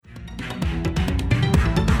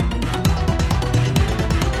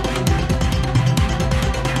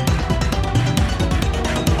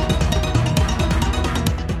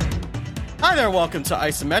there, welcome to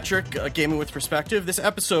Isometric, Gaming with Perspective. This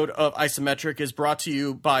episode of Isometric is brought to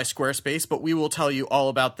you by Squarespace, but we will tell you all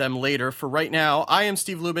about them later. For right now, I am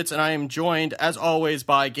Steve Lubitz, and I am joined, as always,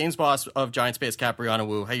 by Games Boss of Giant Space Cat, Brianna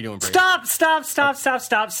Wu. How you doing, Brianna?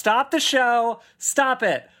 Stop the show. Stop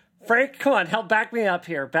it. Frank, come on, help back me up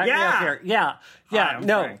here. Back me up here. Yeah. Hi, I'm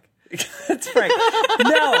No. Frank. It's Frank.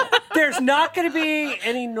 No, there's not going to be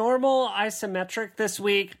any normal Isometric this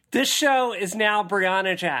week. This show is now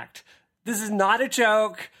Brianna Jacked. This is not a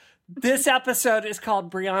joke. This episode is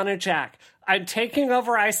called Brianna Jack. I'm taking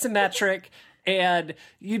over Isometric, and,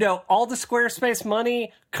 you know, all the Squarespace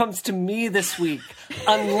money comes to me this week.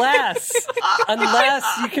 Unless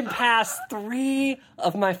you can pass 3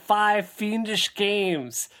 of my 5 fiendish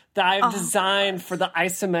games that I've designed for the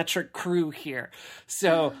Isometric crew here.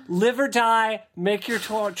 So, live or die, make your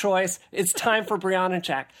choice. It's time for Brianna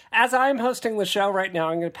Jack. As I'm hosting the show right now,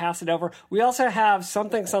 I'm going to pass it over. We also have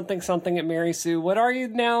something at Mary Sue. What are you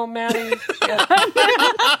now, Maddie?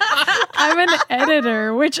 I'm an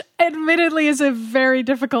editor, which admittedly is a very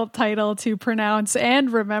difficult title to pronounce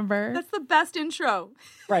and remember. That's the best intro.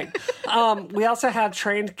 Right. We also have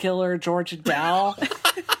trained killer Georgia Dow,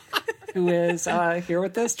 who is here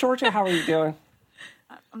with us. Georgia, how are you doing?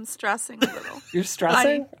 I'm stressing a little. You're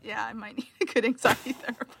stressing? I might need a good anxiety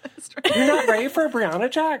therapist. Right? You're not ready for a Brianna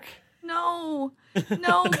Jack? No,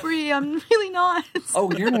 Brie, I'm really not.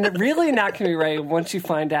 Oh, you're really not going to be ready once you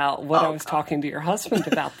find out what I was talking to your husband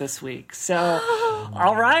about this week. So,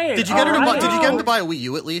 all right. Did you get him to buy a Wii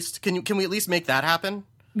U at least? Can we at least make that happen?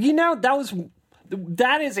 You know,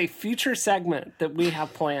 that is a future segment that we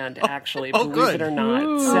have planned, actually, believe good. it or not.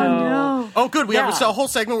 Ooh. Oh, good. We have a whole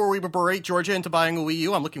segment where we berate Georgia into buying a Wii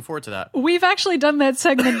U. I'm looking forward to that. We've actually done that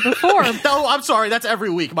segment before. No, I'm sorry. That's every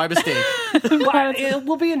week. My mistake. Well, it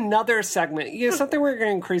will be another segment. You know, something we're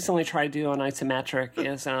going to increasingly try to do on Isometric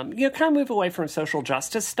is, kind of move away from social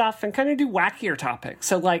justice stuff and kind of do wackier topics.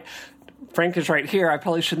 So, like, Frank is right here. I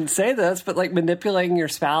probably shouldn't say this, but like manipulating your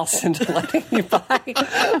spouse into letting you buy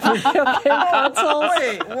video game consoles.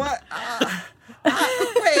 Wait, what?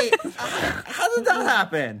 How did that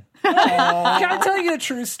happen? Can I tell you a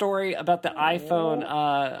true story about the iPhone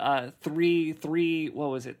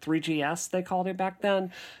 3GS, they called it back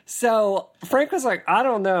then? So Frank was like, I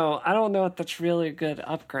don't know if that's really a good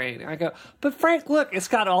upgrade. I go, but Frank, look, it's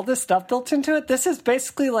got all this stuff built into it. This is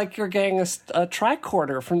basically like you're getting a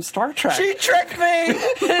tricorder from Star Trek. She tricked me!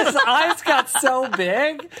 His eyes got so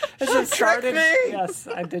big as it started. Me! Yes,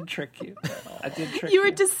 I did trick you. You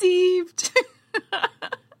were deceived.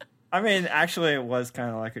 I mean, actually, it was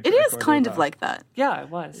kind of like a It is kind of like that. Yeah, it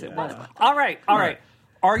was. It was. All right.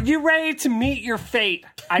 Are you ready to meet your fate,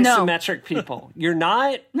 Isometric people? You're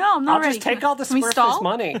not? No, I'm not I'll ready. just take all the Can we Squarespace stall?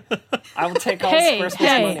 money. I will take all the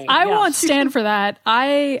Squarespace money. I Yeah. won't stand for that.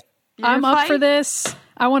 I'm gonna up fight? for this.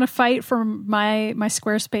 I want to fight for my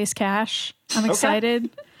Squarespace cash. I'm excited.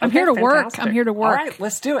 I'm here to work. Fantastic. I'm here to work. All right,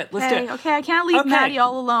 let's do it. Okay, I can't leave Maddie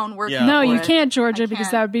all alone working. Yeah. No, for you it. can't, Georgia, I because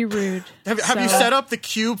can't. that would be rude. Have you set up the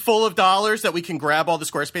cube full of dollars that we can grab all the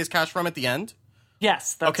Squarespace cash from at the end?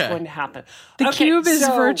 Yes, that's Okay. going to happen. The cube is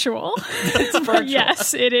virtual. It's virtual.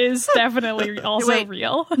 Yes, it is definitely also Wait.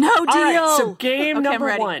 real. No deal. All right, so game Okay, I'm number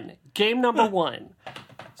ready. one. Game number one.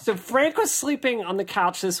 So Frank was sleeping on the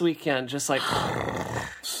couch this weekend, just like...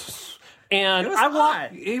 And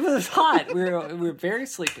he was hot. We were very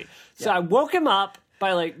sleepy. So I woke him up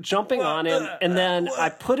by like jumping on him, and then I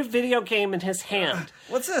put a video game in his hand.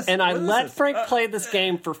 What's this? And I What is let this? Frank play this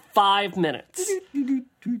game for 5 minutes.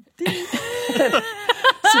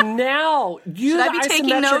 So now you Should I be taking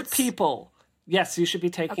isometric notes? people. Yes, you should be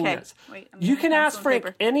taking Okay. notes. Wait, I'm You gonna can ask pencil and Frank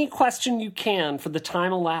paper. any question you can for the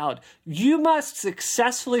time allowed. You must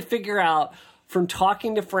successfully figure out from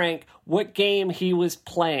talking to Frank what game he was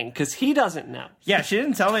playing, because he doesn't know. Yeah, she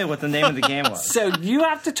didn't tell me what the name of the game was. So you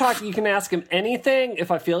have to talk. You can ask him anything.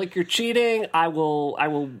 If I feel like you're cheating, I will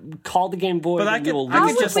call the game void. But I and could- you will I How could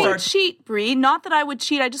lose would just the we point. start- cheat, Bree? Not that I would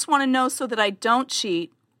cheat. I just want to know so that I don't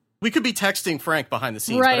cheat. We could be texting Frank behind the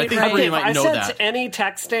scenes, but I Right, think right. everybody If might I know sense that. any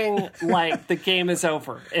texting, like the game is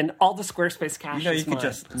over, and all the Squarespace cash You is could mine.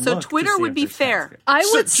 just So look to Twitter see would if be there's fair. text. I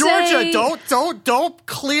So, would say... Georgia, don't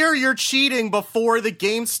clear your cheating before the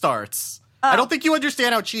game starts. I don't think you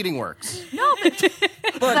understand how cheating works. No, but Look,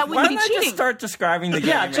 that why wouldn't be don't I cheating. just start describing the game?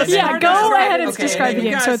 Yeah, and just then- Yeah, start go describing- ahead and okay, describe the You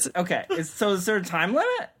game. guys- So it's okay. So is there a time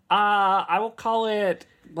limit? I will call it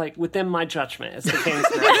like within my judgment. It's the game's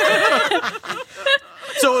name.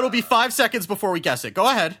 So it'll be 5 seconds before we guess it. Go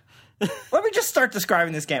ahead. Let me just start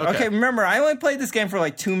describing this game. Okay, remember, I only played this game for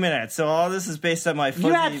like 2 minutes, so all this is based on my fuzzy...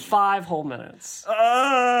 You had 5 whole minutes.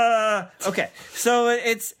 Okay, so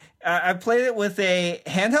it's... I played it with a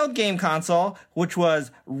handheld game console, which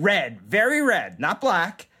was red, very red, not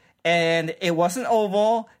black. And it wasn't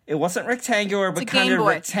oval, it wasn't rectangular, but kind of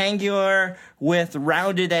rectangular with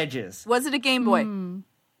rounded edges. Was it a Game Boy?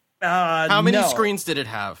 How many screens did it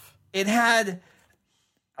have? It had...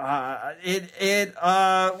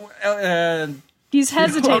 He's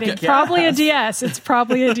hesitating. Okay. Probably a DS. It's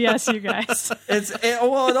probably a DS, you guys. It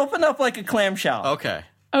opened up like a clamshell. Okay.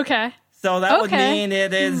 Okay. So that would mean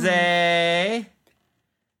it is a...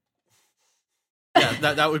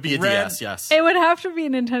 Yeah, that would be a DS, yes. It would have to be a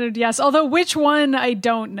Nintendo DS, although which one, I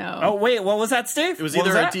don't know. Oh, wait, what was that, Steve? It was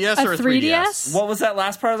either a DS or a 3DS. What was that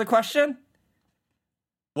last part of the question?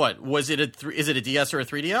 What? Was it is it a DS or a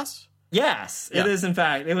 3DS? Yes, it is, in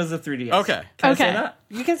fact. It was a 3DS. Okay. Can I say that?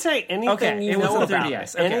 You can say anything you know about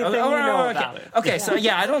it. Anything you know about it. Okay, so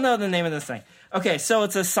yeah, I don't know the name of this thing. Okay, so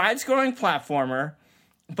it's a side-scrolling platformer,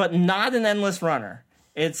 but not an endless runner.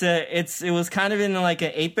 It was kind of in like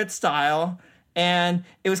an 8-bit style, and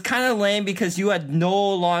it was kind of lame because you had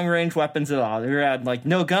no long-range weapons at all. You had like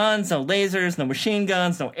no guns, no lasers, no machine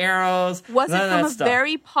guns, no arrows. Was it from a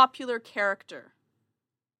very popular character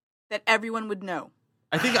that everyone would know?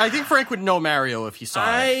 I think Frank would know Mario if he saw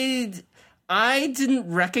it. I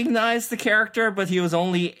didn't recognize the character, but he was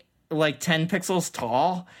only like 10 pixels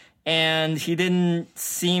tall, and he didn't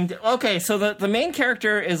seem to... Okay, so the main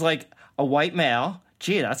character is like a white male.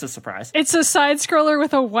 Gee, that's a surprise. It's a side scroller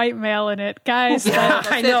with a white male in it, guys.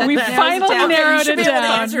 I know. We finally narrowed it You should be able to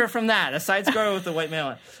down. answer it from that. A side scroller with a white male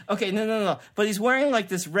in it. Okay, no. But he's wearing like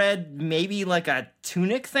this red, maybe like a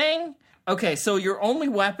tunic thing. Okay, so your only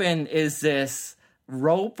weapon is this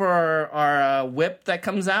rope or a whip that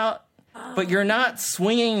comes out, but you're not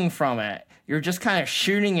swinging from it. You're just kind of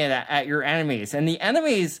shooting it at your enemies. And the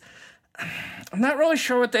enemies, I'm not really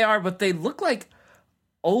sure what they are, but they look like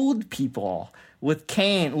old people with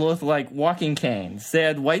like walking canes. They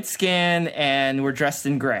had white skin and were dressed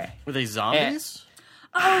in gray. Were they zombies?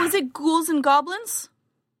 Is it ghouls and goblins?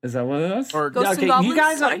 Is that what it is? Or Ghosts and goblins? You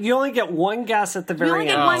guys, you only get one guess at the very end.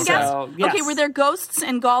 You only get one guess? So, yes. Okay, were there ghosts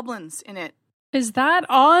and goblins in it? Is that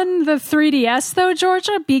on the 3DS though,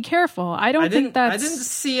 Georgia? Be careful. I think that's... I didn't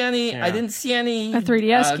see any. I didn't see any a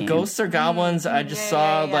 3DS game. Ghosts or goblins. I just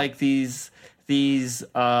saw like these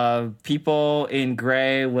people in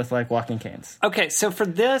gray with like walking canes. Okay, so for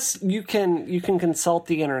this, you can consult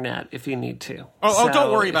the internet if you need to.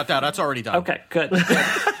 Don't worry about that. That's already done. Okay, good.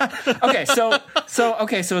 Okay, so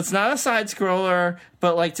it's not a side scroller,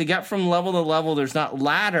 but like to get from level to level, there's not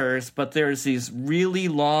ladders, but there's these really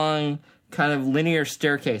long kind of linear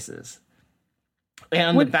staircases.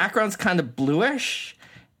 And the background's kind of bluish,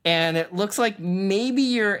 and it looks like maybe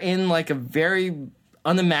you're in like a very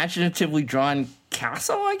unimaginatively drawn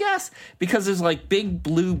castle, I guess, because there's like big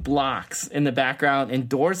blue blocks in the background and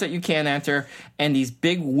doors that you can't enter, and these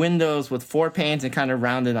big windows with 4 panes and kind of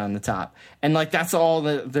rounded on the top. And like that's all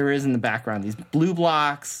that there is in the background. These blue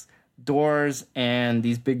blocks, doors, and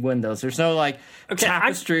these big windows. There's no like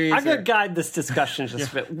tapestries. I'm going to guide this discussion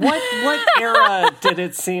just a bit. What era did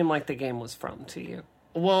it seem like the game was from to you?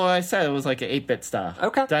 Well, I said it was like an 8-bit style.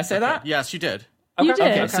 Okay. Did I say that? Yes, you did. You did.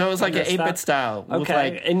 Okay, so it was like an 8-bit style. Okay, With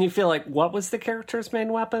like, and you feel like what was the character's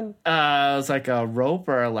main weapon? it was like a rope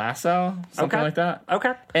or a lasso, something like that.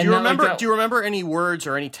 Okay. And Do you remember any words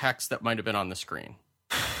or any text that might have been on the screen?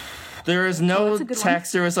 There is no that's a good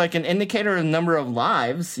text. There was like an indicator of the number of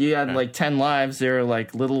lives. You had like 10 lives. There were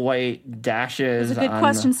like little white dashes. That was a good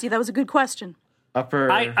question, Steve. That was a good question.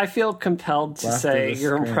 Upper. I feel compelled to left say of the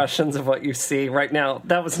your screen. impressions of what you see right now.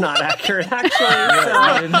 That was not accurate, actually. So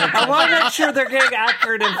I want to make sure they're getting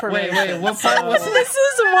accurate information. Wait, what part was it? This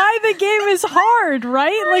is why the game is hard,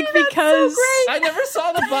 right? Like, because... I never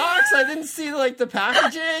saw the box. I didn't see like the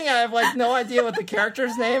packaging. I have like no idea what the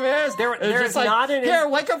character's name is. There's just like, not an... Here,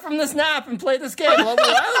 wake up from this nap and play this game. What?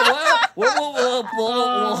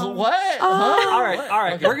 All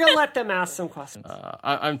right. Okay. We're going to let them ask some questions.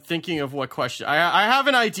 I'm thinking of what question. I have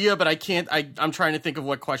an idea, but I can't. I'm trying to think of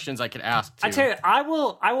what questions I could ask. I tell you, I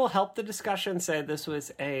will help the discussion say this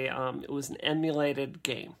was it was an emulated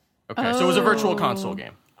game. Okay, so it was a virtual console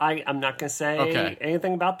game. I'm not going to say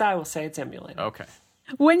anything about that. I will say it's emulated. Okay.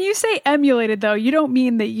 When you say emulated, though, you don't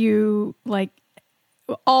mean that you, like,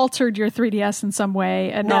 altered your 3DS in some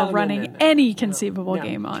way and are running any conceivable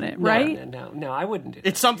game on it, right? No, I wouldn't do that.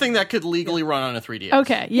 It's something that could legally run on a 3DS.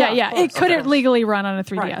 Okay, yeah. It couldn't legally run on a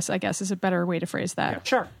 3DS, Right. I guess, is a better way to phrase that.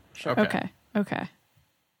 Sure. Okay. Okay.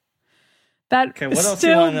 That what else do you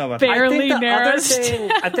still wanna know about that? barely narrows.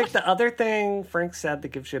 I think the other thing Frank said that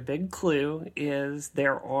gives you a big clue is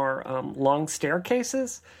there are long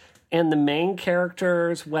staircases, and the main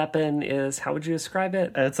character's weapon is, how would you describe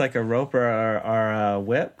it? It's like a rope or a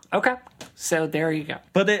whip. Okay, so there you go.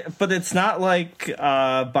 But it's not like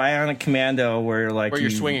Bionic Commando where you're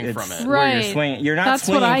swinging from it. Where you're Right. swinging. You're not That's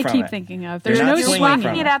swinging what I from keep it. thinking of. You're There's not no You're swinging swinging.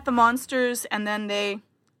 from whacking it at the monsters, and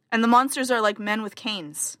the monsters are like men with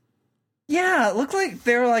canes. Yeah, it looked like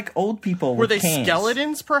they were like old people. Were with they canes.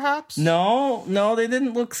 skeletons, perhaps? No, they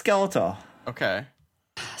didn't look skeletal. Okay.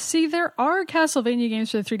 See, there are Castlevania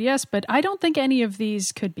games for the 3DS, but I don't think any of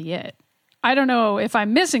these could be it. I don't know if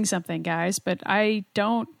I'm missing something, guys, but I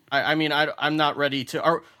don't. I'm not ready to.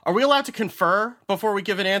 Are we allowed to confer before we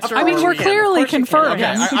give an answer? I mean, or we're we can't? clearly Of course you can. conferring.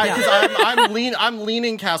 Okay, Yes. I'm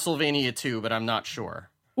leaning Castlevania 2, but I'm not sure.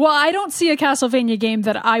 Well, I don't see a Castlevania game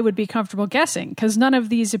that I would be comfortable guessing because none of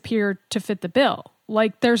these appear to fit the bill.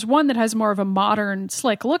 Like, there's one that has more of a modern,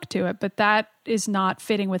 slick look to it, but that is not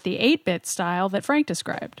fitting with the 8-bit style that Frank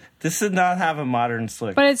described. This did not have a modern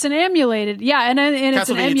slick. But it's an emulated, and it's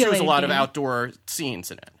an Castlevania 2 emulated has a lot game. of outdoor scenes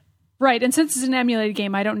in it. Right, and since it's an emulated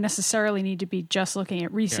game, I don't necessarily need to be just looking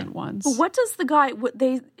at recent ones. What does the guy?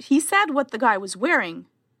 He said what the guy was wearing.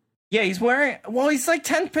 Yeah, he's wearing. Well, he's like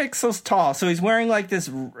 10 pixels tall, so he's wearing like this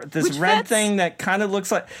Which red fits. thing that kind of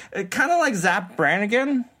looks like Zap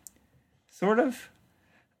Brannigan, sort of.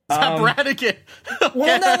 Zap Brannigan.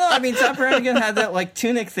 Well, no. I mean, Zap Brannigan had that like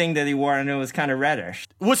tunic thing that he wore, and it was kind of reddish.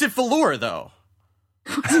 Was it velour, though?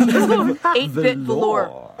 8-bit velour.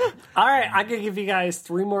 All right, I'm going to give you guys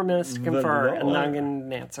 3 more minutes to confer, and then I'm going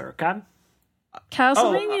to answer, okay?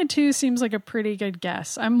 Castlevania 2 seems like a pretty good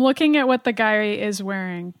guess. I'm looking at what the guy is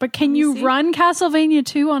wearing. But can you see. run Castlevania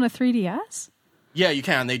 2 on a 3DS? Yeah, you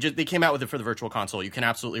can. They came out with it for the Virtual Console. You can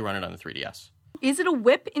absolutely run it on the 3DS. Is it a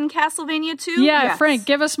whip in Castlevania 2? Yeah, Yes. Frank,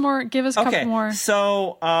 give us a couple more.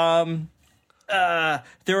 So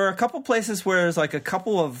there were a couple places where there's like a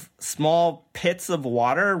couple of small pits of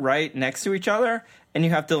water right next to each other, and you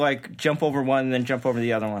have to like jump over one and then jump over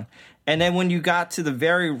the other one. And then when you got to the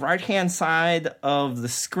very right-hand side of the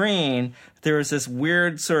screen, there was this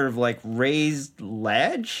weird sort of like raised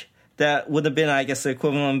ledge that would have been, I guess, the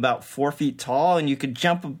equivalent of about 4 feet tall, and you could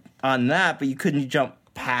jump on that, but you couldn't jump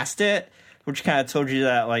past it, which kind of told you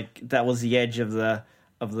that like that was the edge of the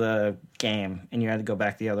game, and you had to go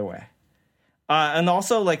back the other way. And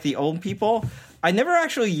also, like the old people, I never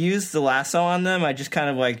actually used the lasso on them. I just kind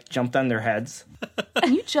of like jumped on their heads.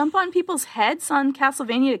 Can you jump on people's heads on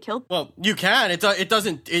Castlevania to kill? Well, you can. It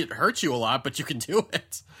doesn't. It hurts you a lot, but you can do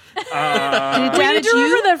it. Did it We need damage to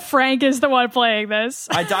remember you? that Frank is the one playing this.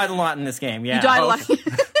 I died a lot in this game. Yeah, You died Oh, like.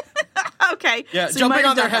 Okay. Yeah, so you jumping might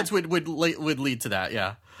have on their done heads that. would lead to that.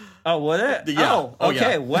 Yeah. Oh, would it? Yeah. Oh, Oh,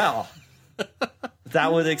 okay. yeah. Well,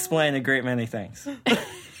 that would explain a great many things.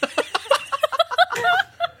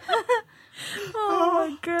 Oh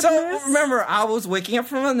my goodness. So remember, I was waking up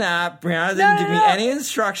from a nap. Brianna didn't give me any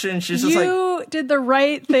instructions. She's just like, You did the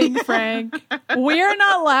right thing, Frank. We're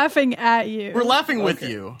not laughing at you. We're laughing with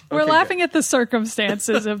you. We're laughing at the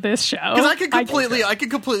circumstances of this show. Because I could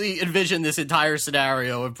completely envision this entire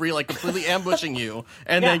scenario of Brie like completely ambushing you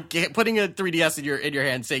and then putting a 3DS in your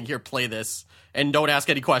hand, saying, "Here, play this, and don't ask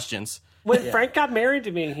any questions." When Frank got married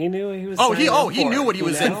to me, he knew he was. He signing up knew for what it, he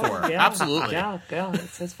was you in know? for. Yeah. Absolutely. Yeah,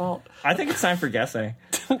 it's his fault. I think it's time for guessing.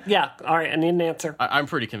 Yeah, all right, I need an answer. I'm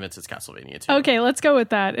pretty convinced it's Castlevania 2. Okay, let's go with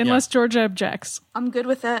that, unless Georgia objects. I'm good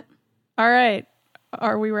with it. All right.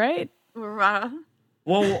 Are we right?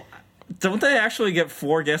 Well, don't they actually get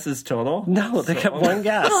 4 guesses total? No, they got one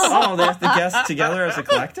guess. Oh, they have to guess together as a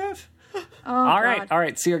collective? All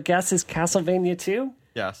right. So your guess is Castlevania 2?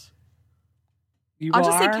 Yes. I'll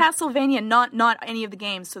just say Castlevania, not any of the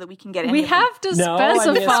games, so that we can get any We of them. have to No, I mean a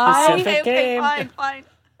specify. specific- Okay, game. fine.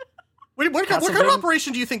 What kind of Castlevania-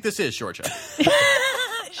 operation do you think this is, Georgia?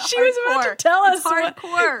 She was about to Hardcore. tell us. It's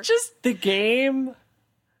hardcore. Just The game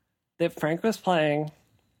that Frank was playing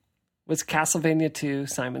was Castlevania 2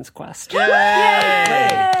 Simon's Quest. Yay!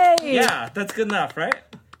 yay! Yeah, that's good enough, right?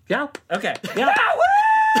 Yeah. Okay. Yeah.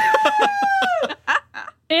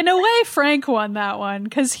 In a way, Frank won that one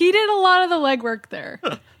because he did a lot of the legwork there.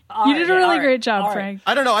 You did a really great job, Frank.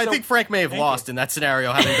 I don't know. I think Frank may have lost in that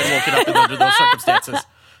scenario, having been woken up under those circumstances.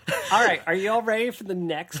 All right. Are you all ready for the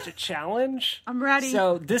next challenge? I'm ready.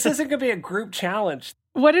 So this isn't going to be a group challenge.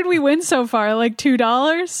 What did we win so far? Like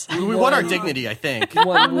 $2? We won our dignity, I think. You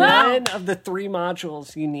won one of the 3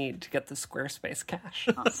 modules you need to get the Squarespace cash.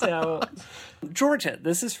 So, Georgia,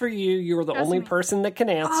 this is for you. You are the only person that can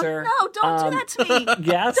answer. No, don't do that to me.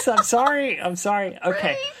 Yes, I'm sorry.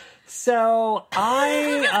 Okay. So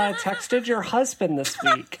I texted your husband this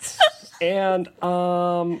week. And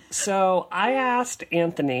so I asked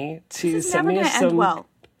Anthony to This is send never me going to end well.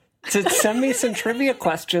 to send me some trivia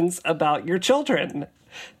questions about your children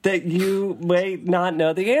that you may not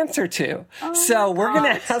know the answer to. So we're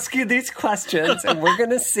going to ask you these questions, and we're going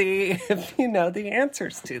to see if you know the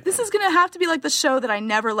answers to them. This is going to have to be like the show that I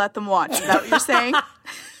never let them watch. Is that what you're saying?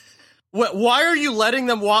 Why are you letting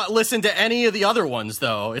them listen to any of the other ones,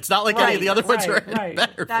 though? It's not like any of the other ones are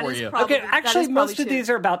better That for is you. probably- Okay, actually, that is most probably of these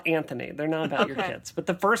true. are about Anthony. They're not about your Okay. kids. But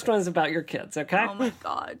the first one is about your kids, okay? Oh my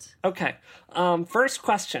God. Okay. First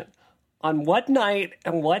question. On what night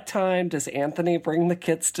and what time does Anthony bring the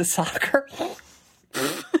kids to soccer?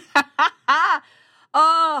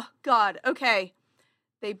 Oh God. Okay.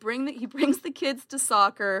 He brings the kids to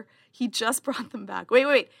soccer. He just brought them back.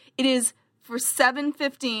 Wait. It is for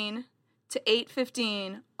 7:15 to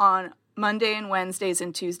 8:15 on Monday and Wednesdays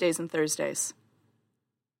and Tuesdays and Thursdays.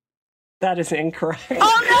 That is incorrect.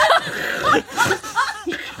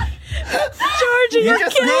 Georgia, you're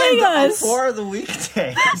just killing named us. 4 of the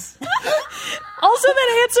weekdays. Also,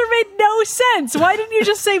 that answer made no sense. Why didn't you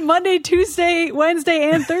just say Monday, Tuesday, Wednesday,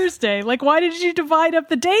 and Thursday? Like, why did you divide up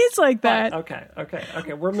the days like that? Okay.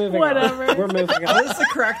 We're moving Whatever. on. We're moving What on. is the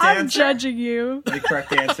correct I'm answer? judging you. The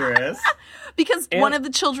correct answer is Because one of the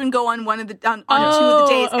children go on one of the on two of Oh,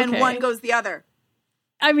 the days, and okay. one goes the other.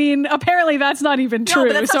 I mean, apparently that's not even No, true,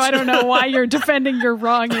 but that's so not I don't know why you're defending your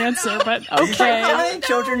wrong answer, but How okay. many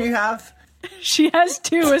children you have? She has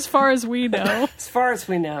 2 as far as we know. As far as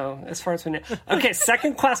we know. Okay,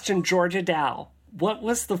 second question, Georgia Dow. What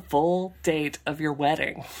was the full date of your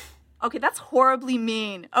wedding? Okay, that's horribly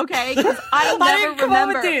mean. Okay, 'cause I I never didn't come up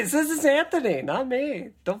remember. with these. This is Anthony, not me.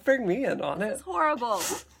 Don't bring me in on it. It's horrible.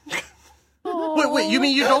 Wait, you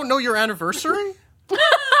mean you don't know your anniversary?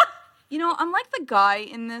 You know, I'm like the guy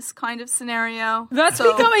in this kind of scenario. That's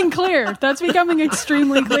So- becoming clear. That's becoming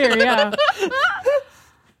extremely clear, yeah.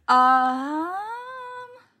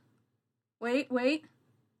 Wait.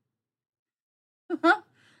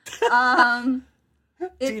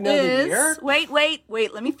 Do you know the year? Wait.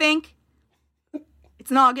 Let me think.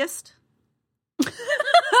 It's in August.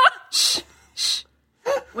 Shh.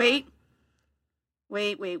 Wait.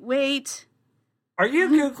 Are you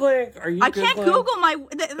Googling? I can't Google my.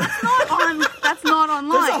 That's not on. That's not There's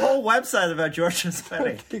a online. whole website about Georgia's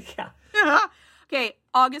wedding. Yeah. Okay,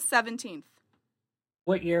 August 17th.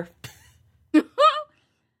 What year?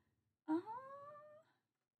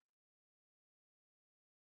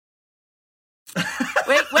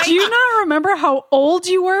 Wait. Do you not remember how old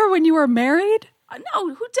you were when you were married?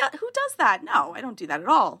 No, who does that? No, I don't do that at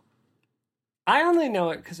all. I only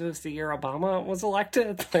know it because it was the year Obama was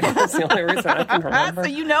elected. Like, that's the only reason I can remember. So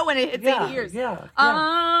you know when it hits 8 years. Yeah.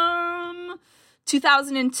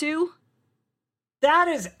 2002. That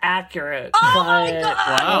is accurate. Oh my but-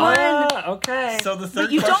 God! Yeah, okay. So the third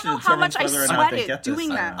But you don't question know how much I determines whether or not they sweated get this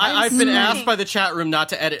doing or that. not. I've been sweating. asked by the chat room not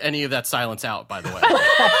to edit any of that silence out, by the way.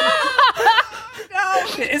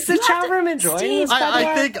 Is the chat room enjoying Steve, this? by the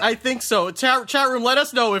way? I think so. Chat room, let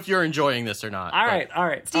us know if you're enjoying this or not. All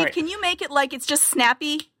right. Steve, can you make it like it's just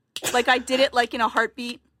snappy? Like I did it like in a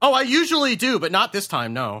heartbeat? Oh, I usually do, but not this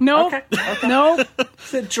time, no. Nope. Okay. Nope.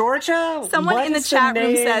 So Georgia, Someone what in the is chat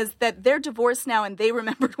room name- says that they're divorced now and they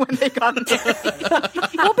remembered when they got married.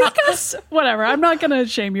 Well, because, whatever, I'm not going to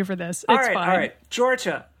shame you for this. It's fine. All right.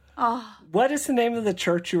 Georgia, what is the name of the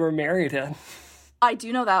church you were married in? I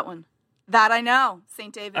do know that one. That I know.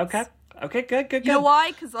 St. David's. Okay, good. You know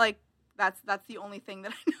why? Because like that's the only thing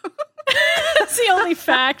that I know. That's the only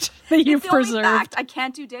fact that you've It's the only preserved. fact. I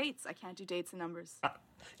can't do dates. I can't do dates and numbers.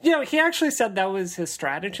 You know, he actually said that was his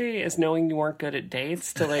strategy, is knowing you weren't good at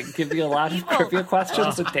dates to like give you a lot of trivia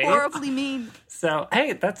questions with dates. Horribly mean. So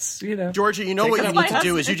hey, that's Georgia, you know what you Take need it to up.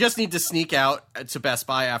 do is you just need to sneak out to Best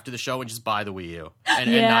Buy after the show and just buy the Wii U.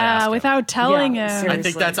 And not Yeah, ask him. without telling Yeah, him. I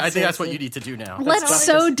think that's what seriously. you need to do now. Let's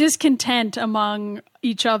sow discontent among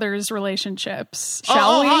each other's relationships,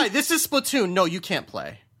 shall we? Hi, this is Splatoon. No, you can't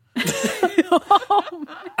play.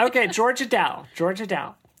 Okay, Georgia Dow.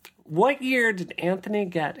 What year did Anthony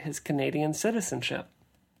get his Canadian citizenship?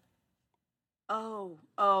 Oh,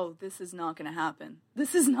 this is not going to happen.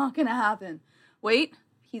 Wait,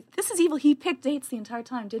 this is evil. He picked dates the entire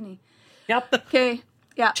time, didn't he? Yep. Okay,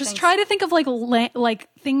 yeah. Just thanks. try to think of like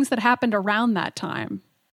things that happened around that time.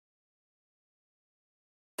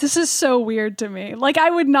 This is so weird to me. Like, I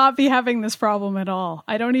would not be having this problem at all.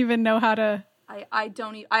 I don't even know how to. I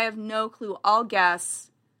don't. I have no clue. I'll guess.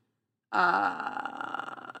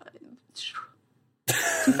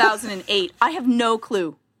 2008. I have no clue.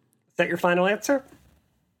 Is that your final answer?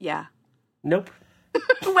 Yeah. Nope.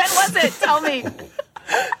 When was was it? Tell me.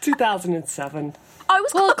 2007. I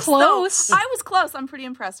was Well, close. close. Though. I was close. I'm pretty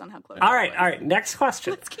impressed on how close. All I right, was. all right. Next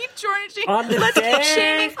question. Let's keep Georgie. On the Let's day- keep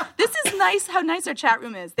shaming. This is nice. How nice our chat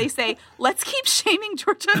room is. They say, "Let's keep shaming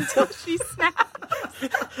Georgia until she snaps."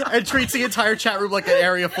 And treats the entire chat room like an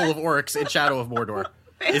area full of orcs in Shadow of Mordor.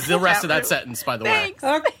 Is the rest of that sentence, by the way.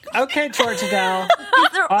 Thanks. Okay, Georgia Dow.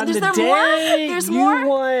 On Is the there day more? There's you more.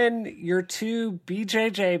 won your 2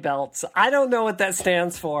 BJJ belts. I don't know what that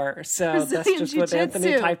stands for, so that's Brazilian just what Anthony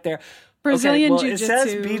Jiu-Jitsu. typed there. Brazilian okay, well, Jiu-Jitsu. It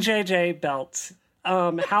says BJJ belts.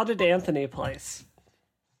 How did Anthony place?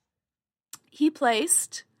 He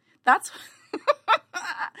placed. That's.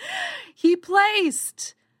 He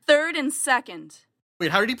placed 3rd and 2nd.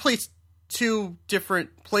 Wait, how did he place 2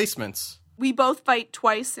 different placements? We both fight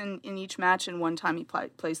twice in each match, and one time he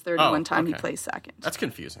placed 3rd, Oh, and one time he okay. placed 2nd. That's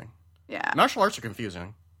confusing. Yeah, Martial arts are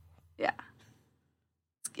confusing. yeah.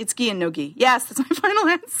 It's gi and no gi. Yes, that's my final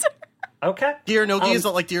answer. Okay. Deal or no deal? Is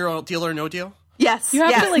that like deal or no deal? Yes, You have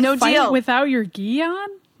yes, to like no fight deal. without your gi on?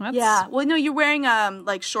 That's, Yeah, well, no, you're wearing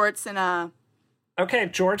like shorts and a. Okay,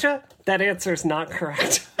 Georgia, that answer is not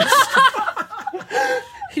correct.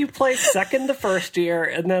 He placed 2nd the first year,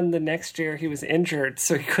 and then the next year he was injured,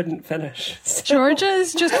 so he couldn't finish. Georgia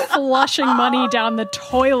is just flushing money down the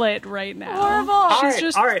toilet right now. Horrible. She's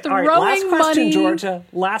just all right. throwing Last question, money Georgia.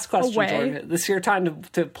 Last question, away. Georgia. This is your time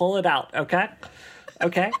to pull it out, okay?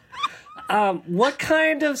 Okay. What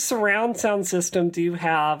kind of surround sound system do you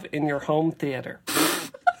have in your home theater?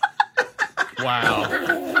 Wow.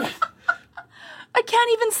 I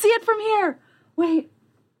can't even see it from here. Wait.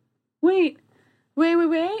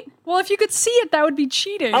 Well, if you could see it, that would be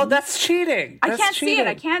cheating. Oh, that's cheating. I That's can't see it.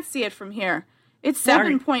 I cheating. can't see it from here. It's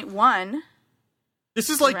 7.1. This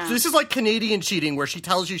is like Canadian cheating, where she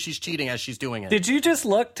tells you she's cheating as she's doing it. Did you just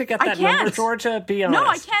look to get I that number, can't. Georgia? Be honest. No,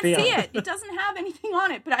 I can't Be see honest. it. It doesn't have anything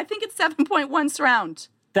on it, but I think it's 7.1 surround.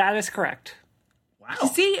 That is correct. You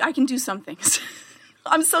see, I can do some things.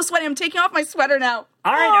 I'm so sweaty. I'm taking off my sweater now.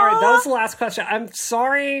 All right. That was the last question. I'm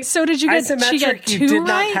sorry. So did you get? She Isometric, get you 2 did right?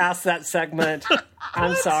 not pass that segment.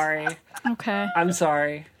 I'm sorry. Okay. I'm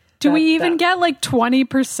sorry. Do we even get like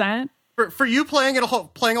 20%? For you playing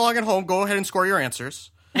along at home, go ahead and score your answers.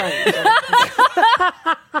 All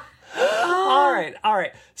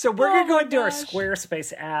right. So we're going to go and do our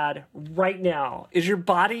Squarespace ad right now. Is your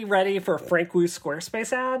body ready for a Frank Wu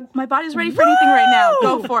Squarespace ad? My body's ready for anything right now.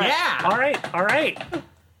 Go for it. Yeah. All right.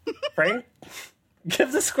 Frank,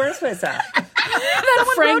 give the Squarespace ad.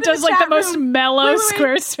 Frank wrote in does the like the chat most room. mellow Wait.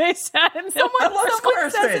 Squarespace ad. in the Someone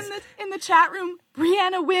love says Squarespace. in the chat room,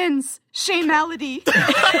 Brianna wins. Shea Melody.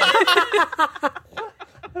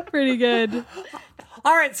 Pretty good.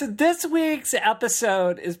 All right, so this week's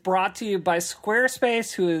episode is brought to you by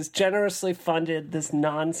Squarespace, who has generously funded this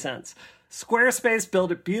nonsense. Squarespace,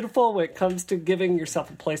 build it beautiful when it comes to giving yourself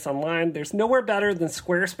a place online. There's nowhere better than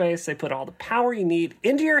Squarespace. They put all the power you need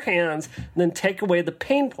into your hands and then take away the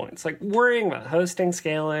pain points, like worrying about hosting,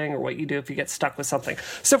 scaling, or what you do if you get stuck with something.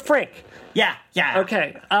 So, Frank, Yeah.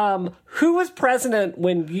 okay, who was president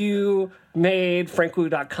when you made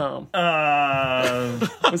FrankWoo.com?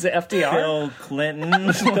 Was it FDR? Bill Clinton.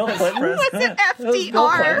 Bill Clinton? Was it It was Bill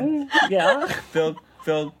FDR? Clinton? Yeah.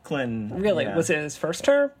 Bill Clinton. Really? Yeah. Was it his first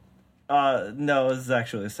term? No, it was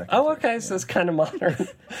actually his second. Oh, okay. So it's kind of modern.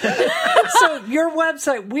 So your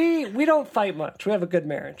website, we don't fight much. We have a good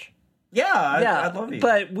marriage. Yeah, Yeah, I love you.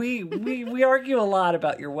 but we argue a lot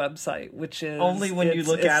about your website, which is only when you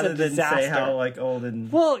look it's at a it and say disaster. how like old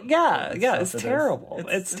and Well, yeah, it's stuff it is. terrible.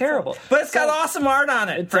 It's terrible. But it's got awesome art on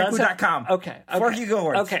it. does have- Frankwoo.com. Okay. For Hugo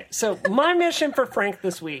Awards. Okay. So my mission for Frank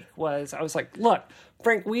this week was I was like, look,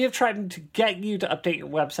 Frank, we have tried to get you to update your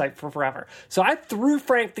website for forever. So I threw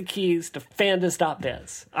Frank the keys to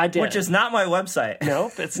fandas.biz. I did. Which is not my website.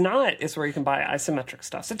 Nope, it's not. It's where you can buy isometric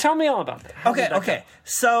stuff. So tell me all about that. How did that Okay.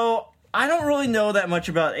 So I don't really know that much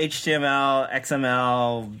about HTML,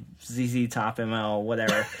 XML, ZZ Top ML,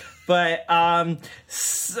 whatever. But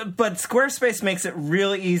Squarespace makes it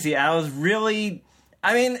really easy. I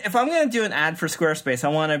mean, if I'm going to do an ad for Squarespace, I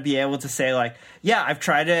want to be able to say, like, yeah, I've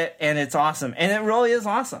tried it, and it's awesome. And it really is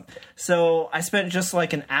awesome. So I spent just,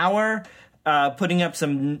 like, an hour putting up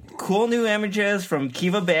some cool new images from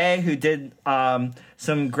Kiva Bay, who did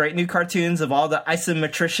some great new cartoons of all the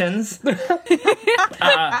isometricians,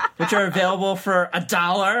 which are available for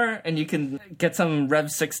 $1, and you can get some Rev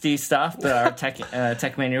 60 stuff, our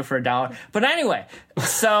tech menu for $1. But anyway,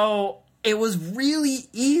 so it was really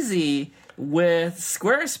easy with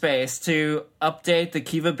Squarespace to update the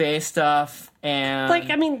Kiva Bay stuff and Like,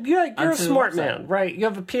 I mean, you're a onto the smart website. man, right? You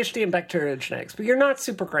have a PhD in bacterial genetics, but you're not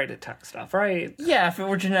super great at tech stuff, right? Yeah, if it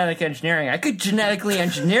were genetic engineering, I could genetically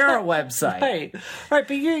engineer a website. Right, right.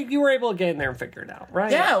 But you were able to get in there and figure it out,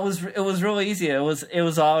 right? Yeah, it was really easy. It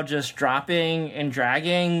was all just dropping and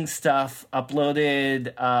dragging stuff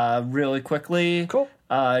uploaded really quickly. Cool.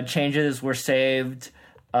 Changes were saved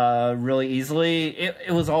really easily.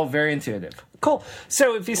 It was all very intuitive. Cool.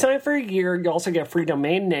 So if you sign up for a year, you also get a free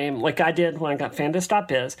domain name, like I did when I got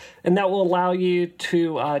Fandus.biz, and that will allow you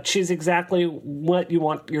to choose exactly what you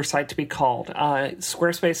want your site to be called.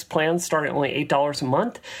 Squarespace plans start at only $8 a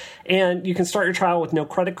month, and you can start your trial with no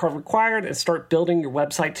credit card required and start building your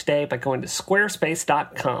website today by going to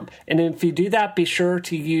squarespace.com. And if you do that, be sure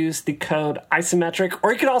to use the code isometric,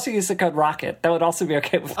 or you could also use the code rocket. That would also be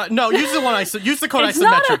okay with No, use the one use the code It's isometric,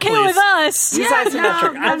 not okay please. with us. Use Yeah,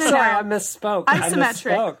 isometric. no, I'm no, sorry, no. I misspoke. Isometric. I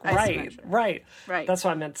misspoke. Isometric. Right. Right. That's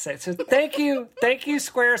what I meant to say. So thank you,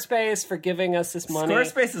 Squarespace, for giving us this money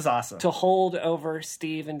Squarespace is awesome. to hold over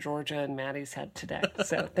Steve and Georgia and Maddie's head today.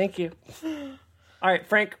 So thank you. All right,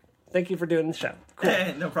 Frank, thank you for doing the show. Cool.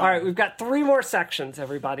 No problem. All right, we've got 3 more sections,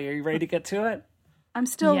 everybody. Are you ready to get to it? I'm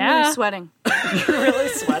still Yeah. really sweating. You're really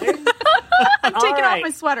sweating? I'm taking right. off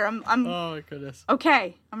my sweater. I'm Oh my goodness.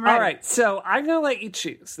 okay. I'm ready. All right, so I'm going to let you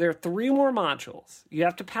choose. There are 3 more modules. You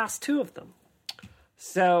have to pass 2 of them.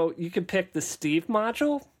 So you can pick the Steve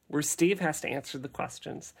module, where Steve has to answer the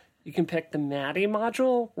questions. You can pick the Maddie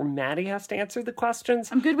module, where Maddie has to answer the questions.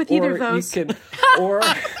 I'm good with either Or of those. You can,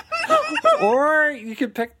 or you can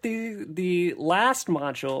pick the last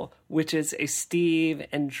module, which is a Steve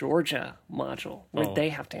and Georgia module, where they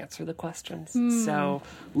have to answer the questions. So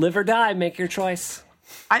live or die, make your choice.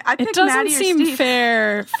 I It picked doesn't Maddie or seem Steve.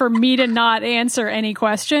 fair for me to not answer any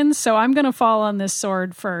questions, so I'm going to fall on this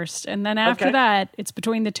sword first. And then after Okay. that, it's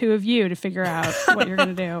between the 2 of you to figure out what you're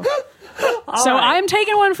going to do. So right. I'm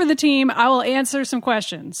taking one for the team. I will answer some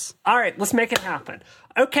questions. All right, let's make it happen.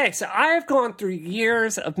 Okay, so I have gone through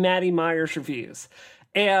years of Maddie Myers reviews.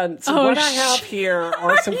 And so Oh, what I have here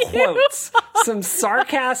are some quotes, some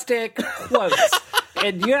sarcastic quotes.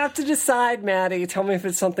 And you have to decide, Maddie, tell me if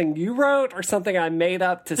it's something you wrote or something I made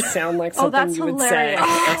up to sound like something that's you would hilarious. say.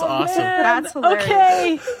 That's awesome. That's hilarious.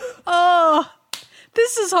 Okay. Oh,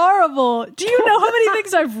 this is horrible. Do you know how many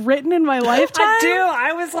things I've written in my lifetime? I do.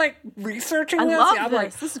 I was like researching I this. love I'm this.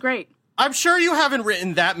 like, This is great. I'm sure you haven't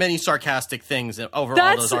written that many sarcastic things over all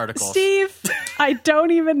That's those articles. Steve. I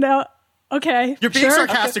don't even know. Okay. You're being sure.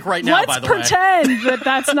 sarcastic right now, Let's by the way. pretend that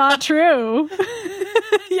that's not true.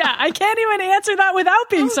 Yeah, I can't even answer that without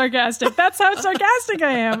being sarcastic. That's how sarcastic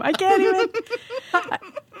I am. I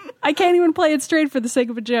can't even play it straight for the sake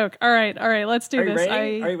of a joke. All right, let's do Are you this.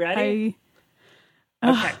 ready? Are you ready?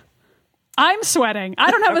 okay. I'm sweating.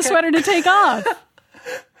 I don't have a Okay. sweater to take off.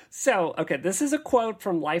 So, okay, this is a quote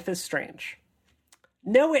from Life is Strange.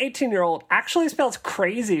 No 18-year-old actually spells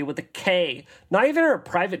crazy with a K, not even in a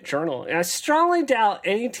private journal. And I strongly doubt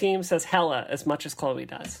any team says hella as much as Chloe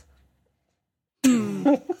does.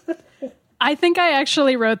 I think I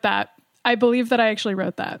actually wrote that. I believe that I actually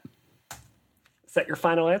wrote that. Is that your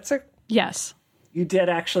final answer? Yes. You did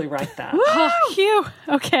actually write that. Oh, phew.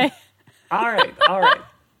 Okay. All right.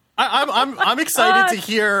 I'm excited to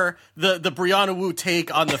hear the Brianna Wu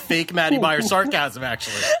take on the fake Maddie Myers sarcasm,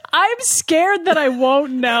 actually. I'm scared that I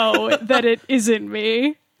won't know that it isn't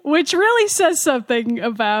me, which really says something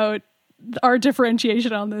about our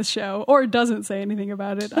differentiation on this show, or it doesn't say anything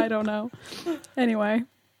about it. I don't know. Anyway.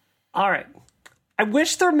 All right. I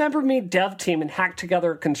wish the Remember Me dev team had hacked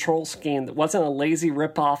together a control scheme that wasn't a lazy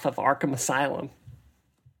ripoff of Arkham Asylum.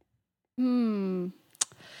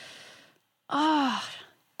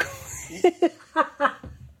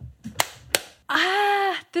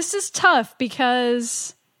 This is tough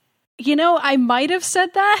because, I might have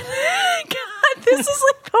said that. God, this is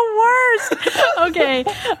like the worst. Okay.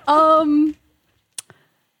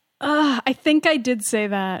 I think I did say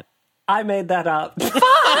that. I made that up.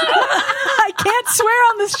 I can't swear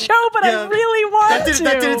on this show, but I really want to.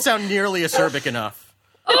 That didn't sound nearly acerbic enough.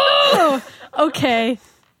 Okay.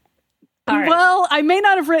 All right. Well, I may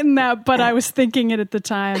not have written that, but I was thinking it at the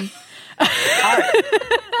time. All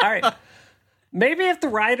right. Maybe if the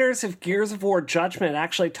writers of Gears of War Judgment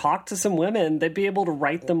actually talked to some women, they'd be able to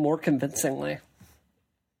write them more convincingly.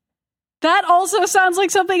 That also sounds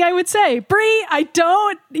like something I would say. Bree, I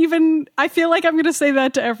feel like I'm going to say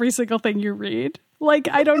that to every single thing you read. Like,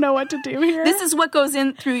 I don't know what to do here. This is what goes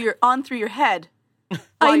in through your head. I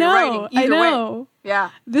while you're know. writing, I either way. know.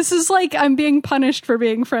 Yeah. This is like I'm being punished for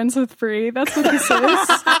being friends with Bree. That's what this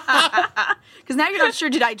is. Because Because now you're not sure.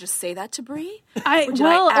 Did I just say that to Bree?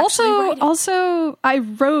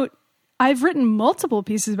 I've written multiple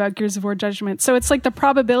pieces about Gears of War Judgment, so it's like the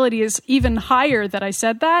probability is even higher that I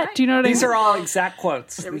said that. Right. Do you know what These I mean? are all exact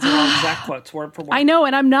quotes. These are all exact quotes, word for word. I know,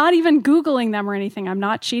 and I'm not even Googling them or anything. I'm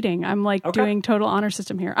not cheating. I'm like doing total honor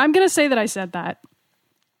system here. I'm going to say that I said that.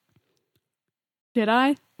 Did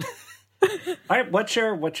I? All right, what's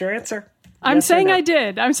your answer? I'm Yes or saying no? I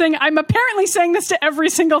did. I'm apparently saying this to every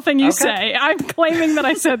single thing you say. I'm claiming that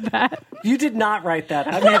I said that. You did not write that.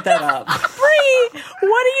 I made that up. Bree,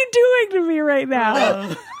 what are you doing to me right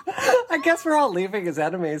now? I guess we're all leaving as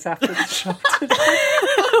enemies after the show.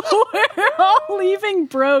 We're all leaving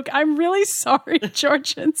broke. I'm really sorry,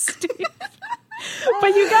 George and Steve.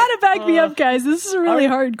 But you gotta back me up, guys. This is a really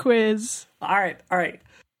hard quiz. All right.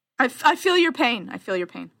 I feel your pain. I feel your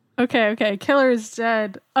pain. Okay. Killer is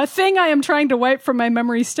dead. A thing I am trying to wipe from my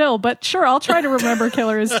memory still, but sure, I'll try to remember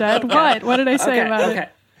Killer is dead. What? What did I say about it?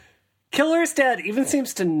 Killer is Dead even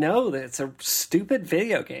seems to know that it's a stupid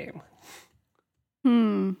video game.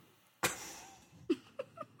 Go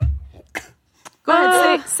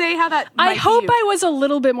ahead. Say how that might I hope be I was a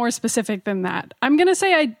little bit more specific than that. I'm going to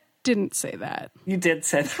say I didn't say that. You did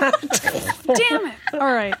say that. Damn it.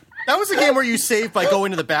 All right. That was a game where you saved by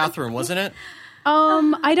going to the bathroom, wasn't it?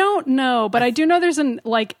 I don't know, but I do know there's an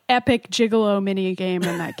like epic gigolo mini game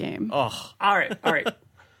in that game. Oh, All right.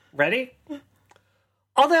 Ready?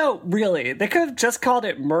 Although, really, they could have just called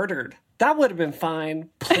it Murdered. That would have been fine.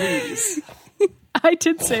 Please. I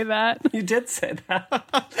did say that. You did say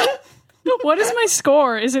that. What is my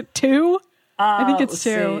score? Is it 2? I think it's 2.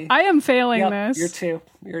 see. I am failing Yep, this.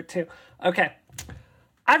 You're 2. Okay.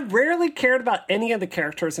 I've rarely cared about any of the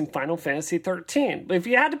characters in Final Fantasy 13. But if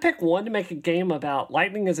you had to pick one to make a game about,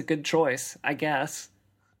 Lightning is a good choice, I guess.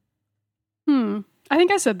 I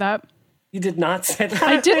think I said that. You did not say that.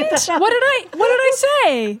 I didn't? What did I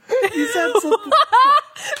say? You said something.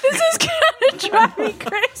 This is going to drive me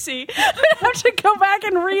crazy. I have to go back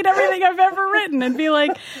and read everything I've ever written and be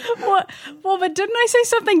like, what? Well, but didn't I say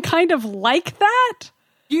something kind of like that?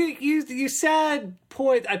 You said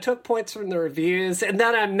point. I took points from the reviews, and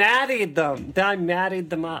then I matted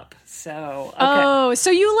them up. So okay. Oh,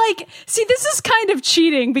 so you like see? This is kind of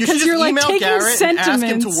cheating you should because just you're like email taking Garrett sentiments. and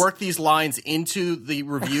ask him to work these lines into the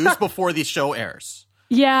reviews before the show airs.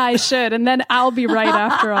 Yeah, I should, and then I'll be right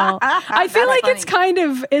after all. I feel like it's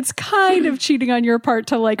kind of cheating on your part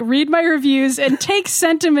to like read my reviews and take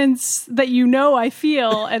sentiments that you know I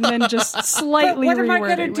feel, and then just slightly. What am I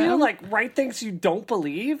going to rewording do? them. Like write things you don't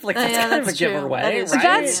believe? Like that's yeah, kind of a that's true. giveaway, That is right?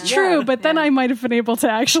 That's true, but then I might have been able to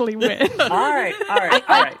actually win. All right.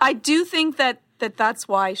 I do think that's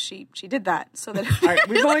why she did that. So that All right,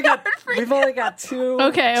 we've only got 2.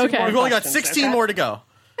 Okay. more We've only got questions, 16 okay? more to go.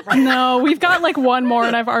 No, we've got like one more,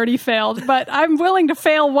 and I've already failed. But I'm willing to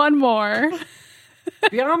fail one more.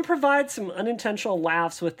 Beyond provides some unintentional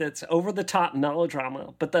laughs with its over-the-top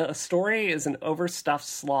melodrama, but the story is an overstuffed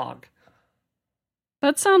slog.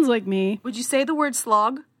 That sounds like me. would you say the word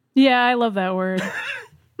slog? Yeah, I love that word.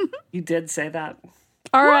 You did say that.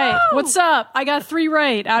 All right, what's up? I got 3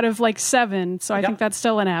 right out of like 7, so I think that's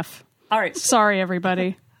still an F. All right. Sorry,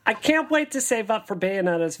 everybody. I can't wait to save up for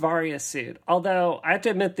Bayonetta's Varia suit, although I have to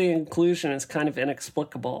admit the inclusion is kind of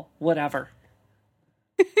inexplicable. Whatever.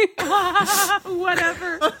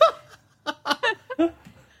 Whatever.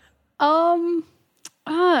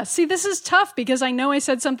 See, this is tough because I know I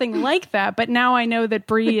said something like that, but now I know that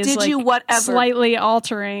Bree is did like you whatever? slightly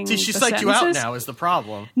altering. See, she the psyched you out sentences. now is the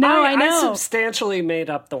problem. No, I I know. substantially made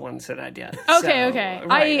up the ones that I did. Okay.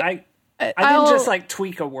 Right. I I'll- didn't just like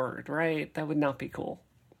tweak a word, right? That would not be cool.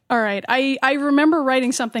 All right, I remember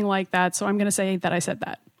writing something like that, so I'm going to say that I said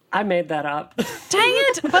that. I made that up. Dang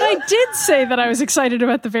it! But I did say that I was excited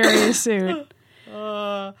about the various suit.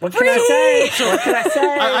 What can I say? What can I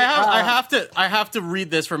say? I have to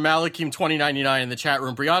read this from Malakim 2099 in the chat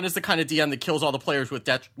room. Brianna is the kind of DM that kills all the players with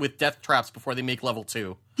death traps before they make level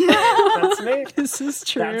 2. That's me. This is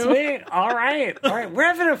true. That's me. All right. We're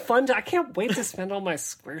having a fun time. I can't wait to spend all my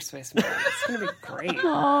Squarespace money. It's going to be great. It's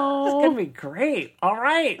going to be great. All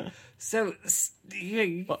right. So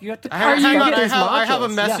you have to. I have a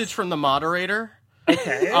message from the moderator.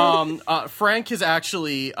 Okay. Frank has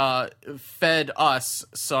actually fed us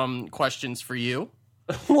some questions for you.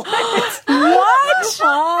 What?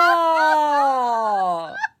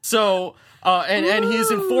 Oh. So, and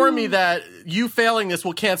he's informed me that you failing this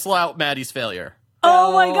will cancel out Maddie's failure.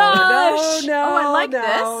 Oh my gosh! No, I like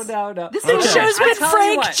no, this. No. This The is show's I been tell you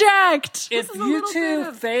Frank what. jacked. If you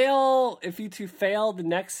two fail, the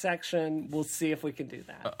next section, we'll see if we can do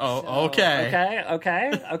that. Oh, okay.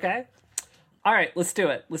 Okay. All right, let's do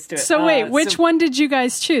it. Let's do it. So wait, which one did you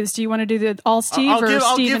guys choose? Do you want to do the all Steve or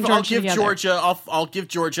Steve and Georgia together? I'll give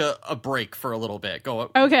Georgia a break for a little bit.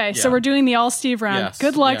 Go. Okay, so we're doing the all Steve round. Yes,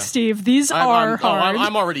 Good luck, Steve. These are hard.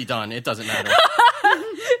 I'm already done. It doesn't matter.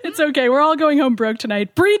 It's okay. We're all going home broke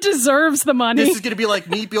tonight. Bree deserves the money. This is going to be like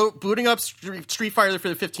me booting up Street Fighter for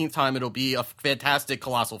the 15th time. It'll be a fantastic,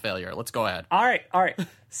 colossal failure. Let's go ahead. All right.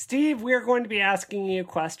 Steve, we're going to be asking you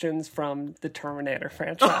questions from the Terminator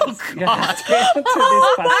franchise. Oh, God.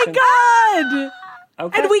 Oh, my God.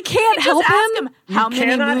 Okay. And we can't help him? How many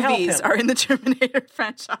help movies him. are in the Terminator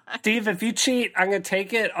franchise? Steve, if you cheat, I'm going to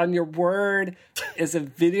take it on your word as a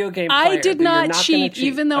video game player. I did that you're not cheat,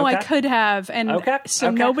 even though I could have. And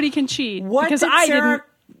so nobody can cheat. Because I didn't.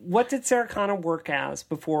 What did Sarah Connor work as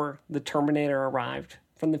before the Terminator arrived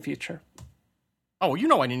from the future? Oh, you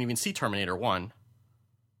know I didn't even see Terminator 1.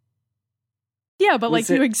 Yeah, but like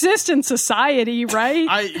you exist in society, right?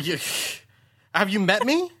 Have you met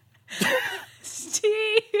me?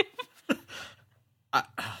 Steve.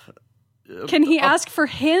 Can he ask for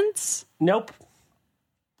hints? Nope.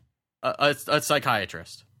 A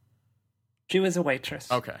psychiatrist. She was a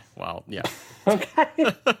waitress. Okay, well, yeah.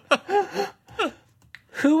 Okay.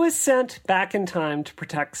 Who was sent back in time to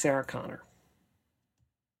protect Sarah Connor?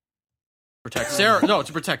 Protect Sarah? No,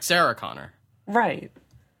 to protect Sarah Connor. Right.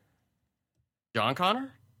 John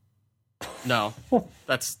Connor? No,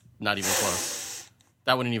 that's not even close.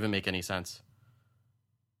 That wouldn't even make any sense.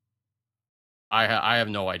 I have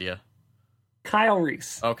no idea. Kyle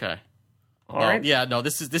Reese. Okay. All right. Yeah, no,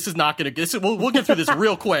 this is not going to... We'll get through this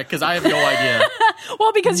real quick, because I have no idea.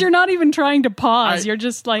 Well, because you're not even trying to pause. You're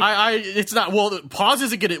just like... It's not... Well, pause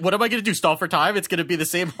isn't going to... What am I going to do? Stall for time? It's going to be the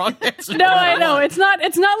same wrong answer. No, I know. It's not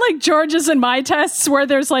like George's and my tests where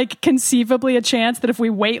there's like conceivably a chance that if we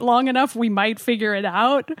wait long enough, we might figure it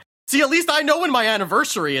out. See, at least I know when my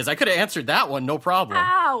anniversary is. I could have answered that one, no problem.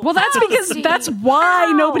 Ow. Well, that's because that's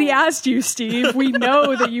why nobody asked you, Steve. We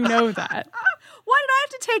know that you know that. Why did I have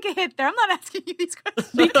to take a hit there? I'm not asking you these questions.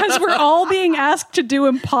 Because we're all being asked to do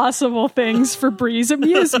impossible things for Bree's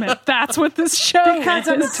amusement. That's what this show Because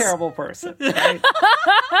is. I'm a terrible person. Right?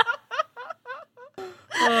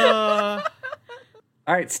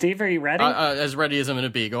 All right, Steve, are you ready? As ready as I'm going to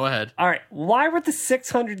be. Go ahead. All right. Why were the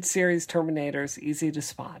 600 series Terminators easy to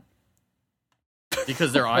spot?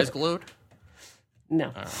 Because their eyes glowed?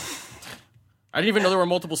 No. I didn't even know there were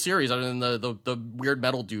multiple series other than the weird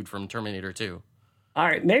metal dude from Terminator 2. All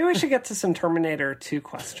right, maybe we should get to some Terminator 2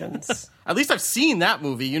 questions. At least I've seen that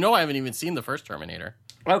movie. You know I haven't even seen the first Terminator.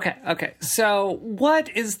 Okay. So what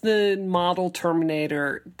is the model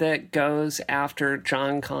Terminator that goes after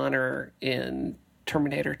John Connor in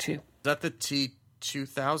Terminator 2? Is that the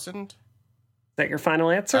T-2000? Is that your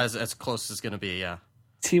final answer? As close as it's going to be, yeah.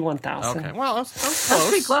 T-1000. Okay, well, that was close. That was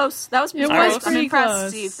pretty close. That was pretty close. I'm impressed,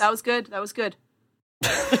 Steve. That was good.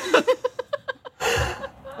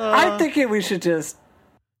 I'm thinking we should just...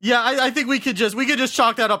 Yeah, I think we could just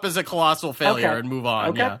chalk that up as a colossal failure and move on.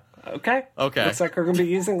 Okay. Yeah. Okay. Looks like we're going to be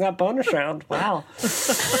using that bonus round. Wow.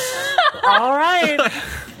 All right.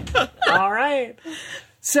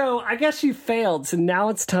 So I guess you failed. So now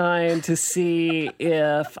it's time to see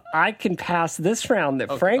if I can pass this round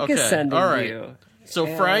that Frank is sending you. So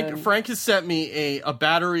Frank has sent me a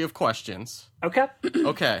battery of questions. Okay.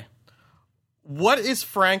 Okay. What is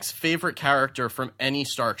Frank's favorite character from any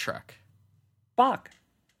Star Trek? Spock.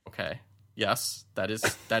 Okay. Yes, that is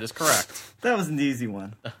correct. That was an easy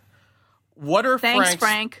one. Thanks,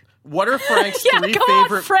 Frank. What are Frank's three come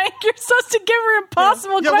favorite... on, Frank. You're supposed to give her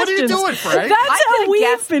impossible questions. What are you doing, Frank? That's how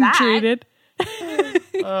we've been treated.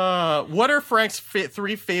 What are Frank's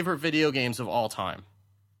three favorite video games of all time?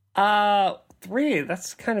 3.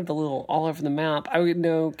 That's kind of a little all over the map. I would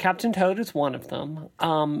know Captain Toad is one of them.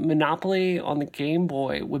 Monopoly on the Game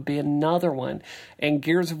Boy would be another one. And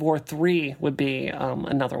Gears of War 3 would be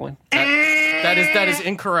another one. That is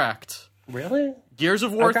incorrect. Really? Gears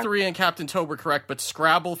of War 3 and Captain Toad were correct, but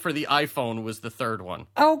Scrabble for the iPhone was the third one.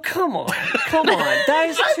 Oh, come on. That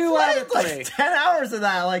is 2 out of 3. Like 10 hours of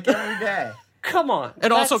that, like, every day. Come on.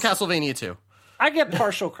 And also Castlevania 2. I get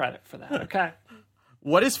partial credit for that, okay?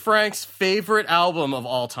 What is Frank's favorite album of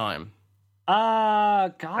all time?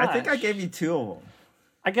 Gosh. I think I gave you 2 of them.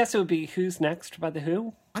 I guess it would be Who's Next by The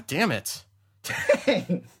Who. God damn it.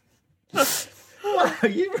 Dang. Wow,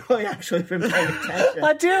 you've really actually been paying attention.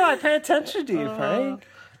 I do. I pay attention to you, Frank.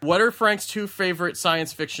 What are Frank's 2 favorite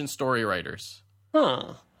science fiction story writers?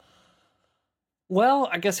 Huh. Well,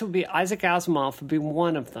 I guess it would be Isaac Asimov would be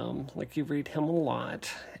one of them. Like, you read him a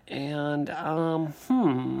lot. And,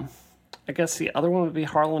 I guess the other one would be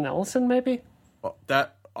Harlan Ellison, maybe? Well,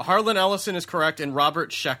 Harlan Ellison is correct, and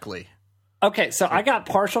Robert Sheckley. Okay, so I got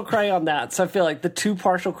partial credit on that, so I feel like the 2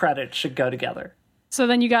 partial credits should go together. So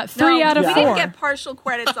then you got 3 out of we 4. didn't get partial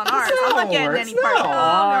credits on ours. I'm not getting any partial.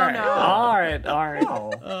 All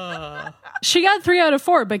right. She got 3 out of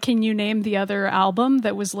 4, but can you name the other album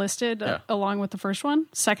that was listed along with the first one?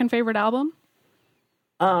 Second favorite album?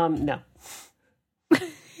 No.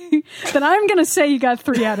 Then I'm going to say you got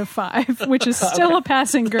 3 out of 5, which is still a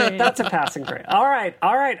passing grade. That's a passing grade. All right.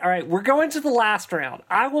 We're going to the last round.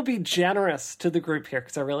 I will be generous to the group here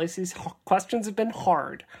because I realize these questions have been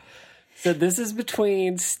hard. So this is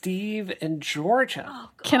between Steve and Georgia. Oh,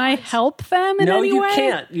 Can I help them in No, any you way?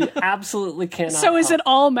 can't. You absolutely cannot. So is it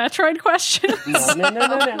all Metroid questions?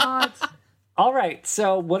 No. All right.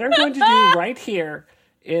 So what I'm going to do right here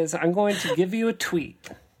is I'm going to give you a tweet.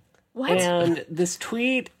 What? And this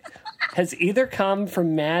tweet has either come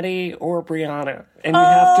from Maddie or Brianna. And you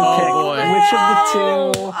have to pick which of the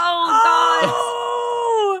two. Oh,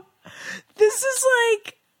 This is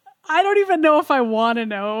like, I don't even know if I want to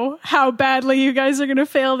know how badly you guys are going to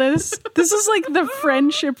fail this. This is like the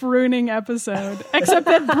friendship ruining episode, except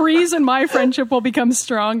that Bree's and my friendship will become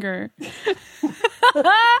stronger.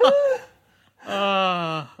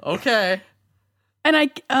 Okay. And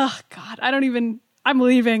I'm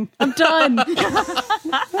leaving. I'm done.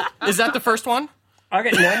 Is that the first one? Okay,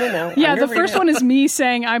 no. Yeah, the first one is me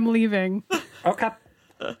saying I'm leaving. Okay.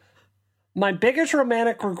 My biggest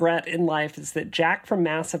romantic regret in life is that Jack from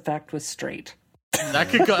Mass Effect was straight. That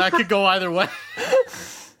could go either way.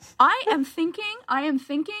 I am thinking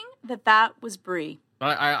that was Bree.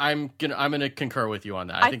 I'm gonna concur with you on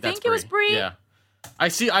that. I think that's it was Bree. Yeah. I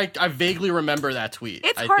vaguely remember that tweet.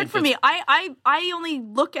 It's hard for me. I only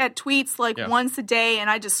look at tweets once a day, and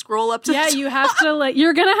I just scroll up to. Yeah, you have to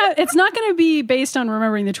you're gonna have. It's not gonna be based on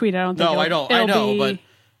remembering the tweet. I don't think. No, I don't. I know, but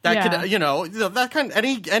that could that kind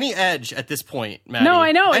any edge at this point, Maddie. No,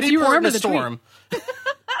 I know. Any if you port in remember a the storm.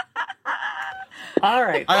 All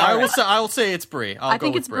right. I will say it's Bree. I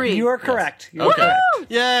think it's Bree. You are correct. You are Okay.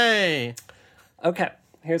 correct. Yay. Okay.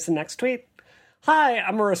 Here's the next tweet. Hi,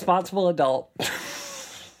 I'm a responsible adult.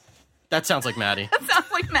 That sounds like Maddie.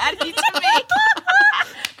 Sounds like Maddie to me.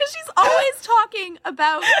 Because she's always talking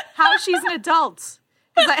about how she's an adult.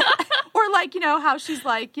 Or how she's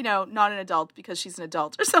not an adult because she's an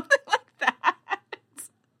adult or something like that.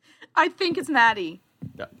 I think it's Maddie.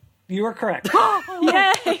 You are correct.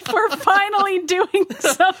 Yay! We're finally doing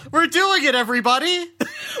something. We're doing it, everybody. At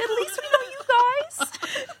least we know you guys.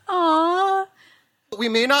 Aww. We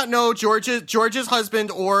may not know George's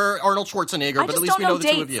husband or Arnold Schwarzenegger, but at least we know the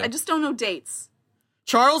dates. two of you. I just don't know dates.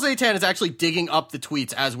 Charles Aitan is actually digging up the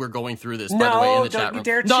tweets as we're going through this, by the way, in the chat room.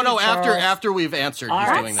 Dare No, cheat, after we've answered, he's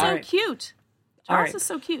right. doing That's that. so cute. Charles is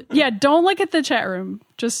so cute. Yeah, don't look at the chat room.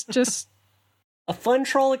 Just. A fun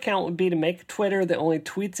troll account would be to make a Twitter that only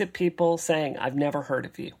tweets at people saying, I've never heard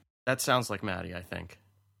of you. That sounds like Maddie, I think.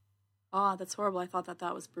 Oh, that's horrible. I thought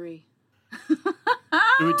that was Bree. Do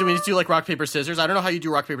we do like rock, paper, scissors? I don't know how you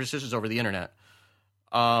do rock, paper, scissors over the internet.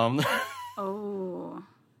 Oh.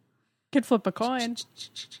 Could flip a coin.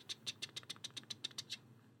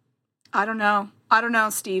 I don't know,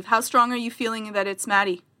 Steve. How strong are you feeling that it's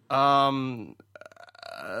Maddie? It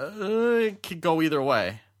could go either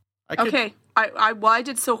way. Okay. I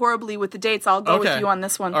did so horribly with the dates. I'll go with you on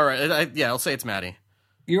this one. All right. I'll say it's Maddie.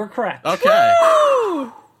 You're correct. Okay.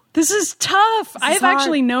 This is tough. I've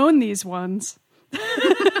actually known these ones.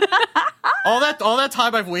 All that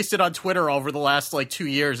time I've wasted on Twitter over the last 2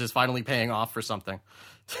 years is finally paying off for something.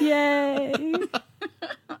 Yay.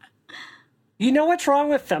 You know what's wrong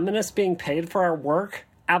with feminists being paid for our work?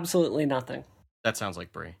 Absolutely nothing. That sounds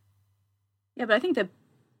like Bree. Yeah, but I think that...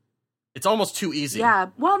 It's almost too easy. Yeah.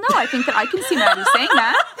 Well, no, I think that I can see Maddie saying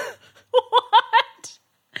that. What?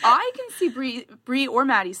 I can see Bree or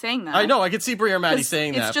Maddie saying that. I know. I could see Bree or Maddie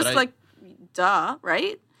saying that. It's just duh,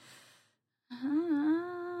 right?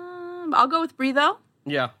 I'll go with Bree, though.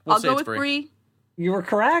 Yeah, I'll go with Bree. You were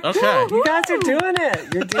correct. Okay. You guys are doing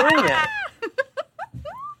it. You're doing it.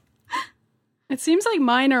 It seems like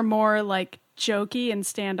mine are more jokey and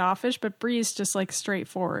standoffish, but Bree's just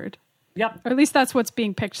straightforward. Yep. Or at least that's what's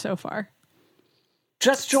being picked so far.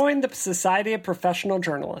 Just joined the Society of Professional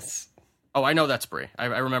Journalists. Oh, I know that's Bree. I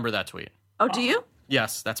remember that tweet. Oh, do you?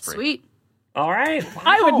 Yes, that's Bree. Sweet. All right. Wow.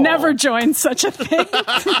 I would never join such a thing.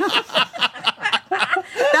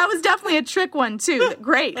 That was definitely a trick one, too.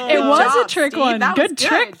 Great. It was a trick Steve. one. That was Good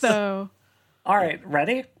trick, though. All right.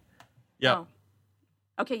 Ready? Yeah. Oh.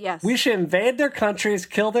 Okay, yes. We should invade their countries,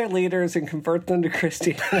 kill their leaders, and convert them to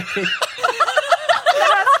Christianity. That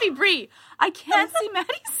has to be Bree. I can't see Maddie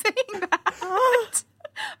saying that.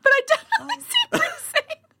 But I definitely see Bree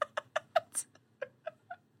saying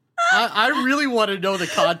that. I really want to know the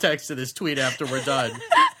context of this tweet after we're done. It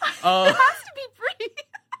has to be Brie.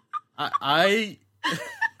 I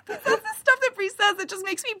That's the stuff that Brie says that just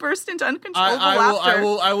makes me burst into uncontrollable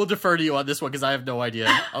laughter. I will defer to you on this one because I have no idea.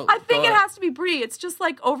 I think it has to be Brie. It's just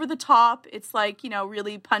like over the top. It's like,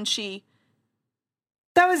 really punchy.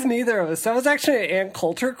 That was neither of us. That was actually an Ann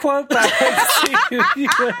Coulter quote, but I can't see who you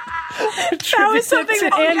would That was something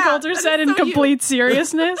that Ann yeah, Coulter that said is in so you. complete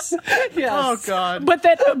seriousness, Yes. Oh God. but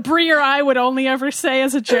that Brie or I would only ever say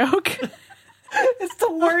as a joke. It's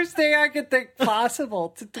the worst thing I could think possible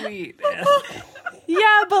to tweet.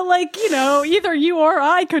 Yeah, but either you or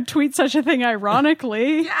I could tweet such a thing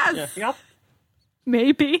ironically. Yes. Yep.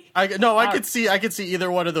 Maybe. I could see either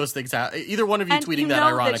one of those things. Either one of you And tweeting you know that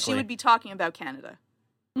ironically. that she would be talking about Canada.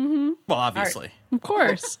 Well, obviously. Of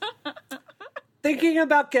course. Thinking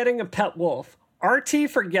about getting a pet wolf. RT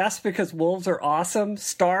for yes because wolves are awesome.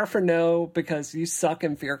 Star for no because you suck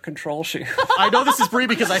in fear control shoes. I know this is Brie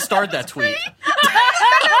because I starred that tweet.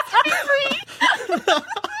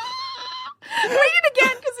 Read it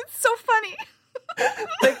again because it's so funny.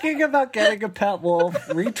 Thinking about getting a pet wolf.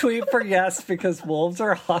 Retweet for yes because wolves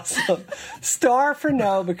are awesome. Star for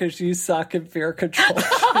no because you suck in fear control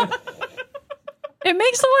shoes. It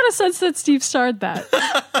makes a lot of sense that Steve starred that.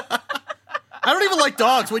 I don't even like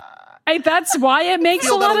dogs. That's why it makes a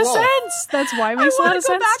Feel that lot of wolf. sense. That's why it makes a I lot want of to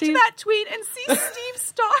go sense, back Steve. to that tweet and see Steve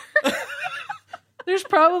Star. There's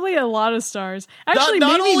probably a lot of stars. Actually,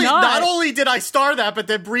 not maybe only, not. Not only did I star that, but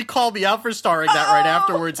then Brie called me out for starring that right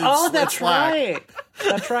afterwards. In, Oh, in that's Slack. right.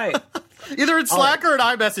 That's right. Either in Slack or in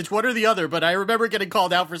iMessage, one or the other. But I remember getting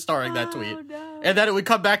called out for starring that tweet, no. and then it would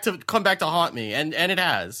come back to haunt me, and it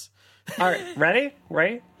has. All right, ready?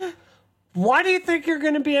 Right? Why do you think you're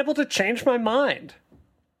going to be able to change my mind?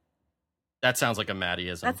 That sounds like a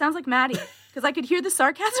Maddieism. That sounds like Maddie. Because I could hear the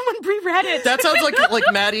sarcasm when Brie read it. That sounds like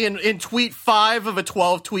Maddie in tweet 5 of a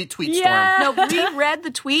 12 tweet Yeah. storm. No, Brie read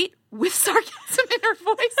the tweet with sarcasm in her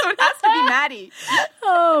voice, so it has to be Maddie.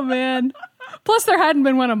 Oh, man. Plus, there hadn't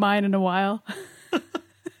been one of mine in a while.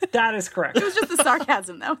 That is correct. It was just the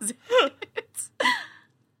sarcasm. That was it.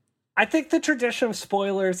 I think the tradition of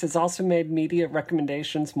spoilers has also made media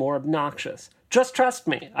recommendations more obnoxious. Just trust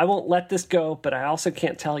me. I won't let this go, but I also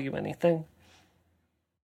can't tell you anything.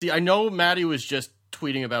 See, I know Maddie was just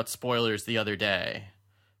tweeting about spoilers the other day,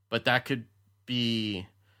 but that could be...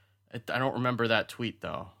 I don't remember that tweet,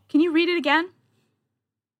 though. Can you read it again?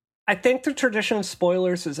 I think the tradition of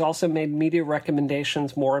spoilers has also made media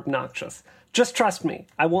recommendations more obnoxious. Just trust me.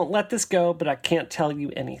 I won't let this go, but I can't tell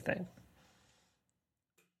you anything.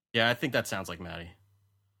 Yeah, I think that sounds like Maddie.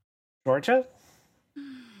 Georgia?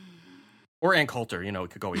 Or Ann Coulter, it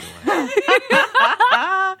could go either way.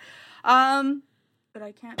 But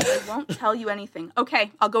I won't tell you anything.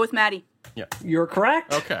 Okay, I'll go with Maddie. Yeah. You're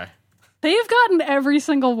correct. Okay. They have gotten every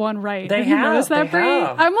single one right. They have you have, noticed that, they Brie?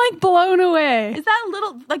 have. I'm blown away. Is that a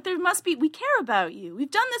little, there must be, we care about you.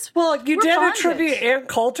 We've done this. Well, you we're did bonded. attribute Ann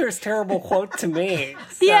Coulter's terrible quote to me.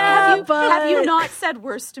 So Yeah, Have you not said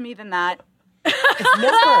worse to me than that?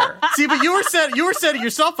 never. See, but you were setting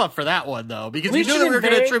yourself up for that one, though, because We you knew should that we were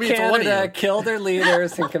going to invade attribute it to one of Canada, you. kill their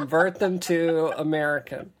leaders, and convert them to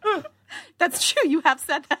American. That's true. You have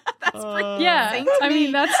said that. That's pretty. Yeah, Thank I me.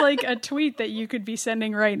 mean, that's like a tweet that you could be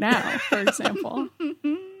sending right now, for example.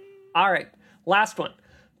 All right, last one.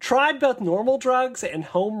 Tried both normal drugs and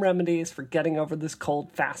home remedies for getting over this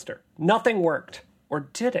cold faster. Nothing worked. Or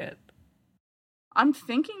did it? I'm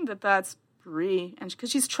thinking that that's Brie, and because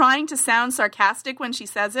she's trying to sound sarcastic when she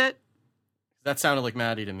says it. That sounded like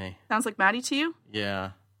Maddie to me. Sounds like Maddie to you? Yeah.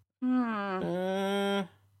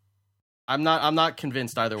 I'm not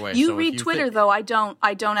convinced either way. You so if read Twitter, think- though. I don't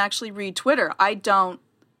actually read Twitter. I don't.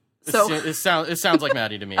 So It sounds like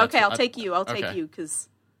Maddie to me. okay, That's- I'll take you. I'll take okay. you because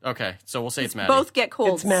Okay, so we'll say it's Maddie. both get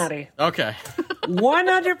colds. It's Maddie. Okay.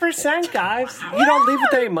 100%, guys. You don't leave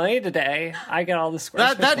with any money today. I get all the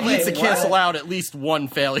squares. that needs to cancel out at least one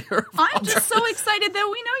failure. I'm just so excited that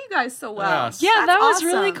we know you guys so well. Yes. Yeah, That's that was awesome.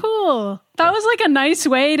 really cool. That was like a nice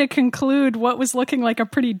way to conclude what was looking like a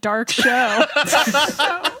pretty dark show.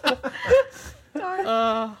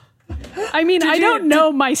 I mean, I don't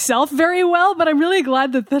know myself very well, but I'm really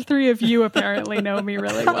glad that the three of you apparently know me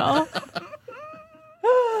really well.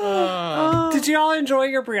 Did you all enjoy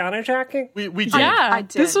your Brianna jacking? We did. Yeah, I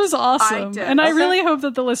did. this was awesome. I did. And I Okay. really hope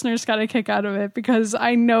that the listeners got a kick out of it because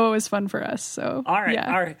I know it was fun for us. So, All right,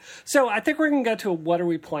 yeah. all right. So I think we're going to go to a what are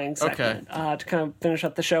we playing segment to kind of finish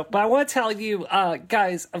up the show. But I want to tell you,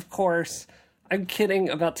 guys, of course, I'm kidding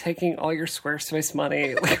about taking all your Squarespace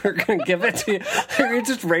money. Like, we're going to give it to you. You're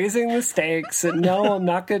just raising the stakes. And no, I'm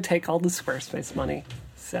not going to take all the Squarespace money.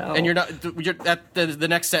 So And you're not. The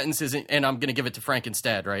next sentence isn't. And I'm going to give it to Frank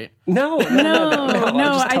instead, right? no.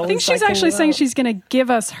 I think she's actually saying she's going to give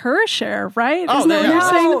us her share, right? Oh, Isn't that what yeah. you're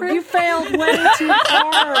saying? No, Bree? you failed way too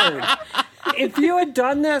hard. If you had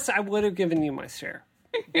done this, I would have given you my share.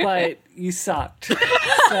 But you sucked. So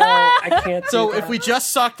I can't So do if that. we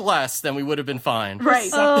just sucked less, then we would have been fine. Right.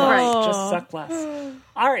 Suck Right. less, just suck less.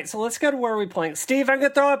 All right, so let's go to where are we playing. Steve, I'm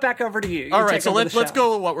going to throw it back over to you. You All right, take so over let's the let's show.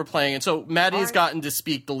 go with what we're playing. And so Maddie's gotten to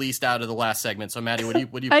speak the least out of the last segment. So Maddie, what do you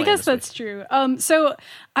I playing guess this that's week? true. So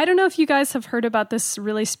I don't know if you guys have heard about this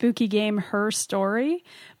really spooky game, Her Story,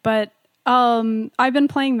 but I've been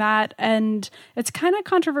playing that, and it's kind of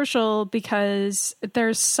controversial because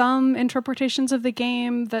there's some interpretations of the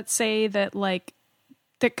game that say that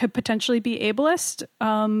that could potentially be ableist,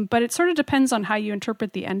 but it sort of depends on how you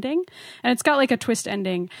interpret the ending, and it's got like a twist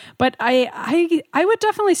ending. But I would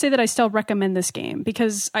definitely say that I still recommend this game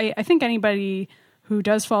because I think anybody who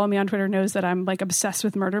does follow me on Twitter knows that I'm like obsessed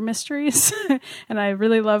with murder mysteries and I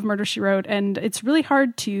really love Murder, She Wrote, and it's really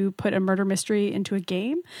hard to put a murder mystery into a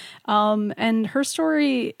game. And Her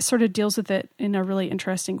Story sort of deals with it in a really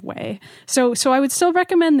interesting way. So I would still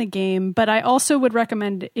recommend the game, but I also would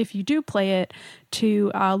recommend, if you do play it,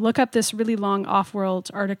 to look up this really long Off-World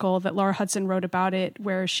article that Laura Hudson wrote about it,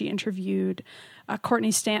 where she interviewed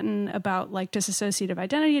Courtney Stanton about like dissociative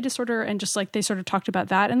identity disorder, and just like they sort of talked about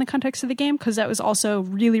that in the context of the game, because that was also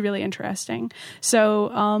really, really interesting.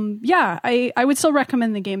 So I would still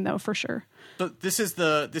recommend the game though, for sure. So this is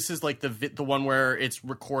like the one where it's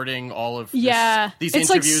recording all of these It's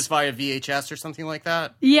like interviews via VHS or something like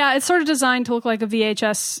that. Yeah, it's sort of designed to look like a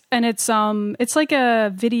VHS, and it's like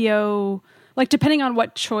a video. Like, depending on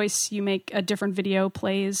what choice you make, a different video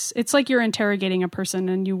plays. It's like you're interrogating a person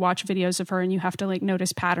and you watch videos of her and you have to like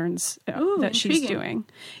notice patterns that she's doing.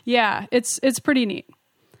 Yeah, it's pretty neat.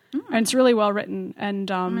 And it's really well written. And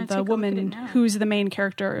the woman who's the main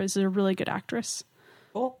character is a really good actress.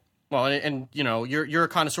 Cool. Well, and you know, you're a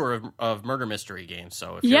connoisseur of murder mystery games,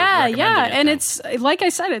 so if you're recommending it, and then- it's like I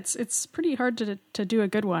said, it's pretty hard to do a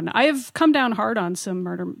good one. I have come down hard on some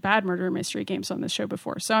bad murder mystery games on this show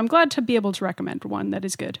before, so I'm glad to be able to recommend one that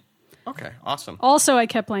is good. okay, awesome. Also, I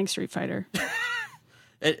kept playing Street Fighter.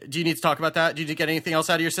 Do you need to talk about that? Did you get anything else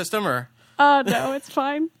out of your system, or? No, it's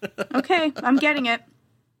fine. Okay, I'm getting it.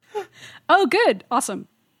 Oh, good, awesome.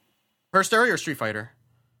 Her Story or Street Fighter?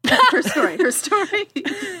 Her story.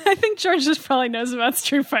 I think George just probably knows about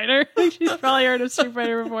Street Fighter. She's probably heard of Street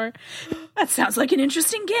Fighter before. That sounds like an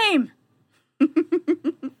interesting game.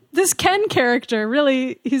 This Ken character,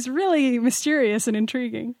 he's really mysterious and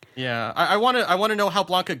intriguing. Yeah, I want to know how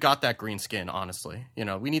Blanca got that green skin. Honestly, you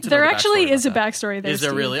know, we need to. There know the actually backstory is a about that. backstory there. Is there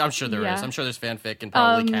Steve. really? I'm sure there is. Yeah. I'm sure there's fanfic and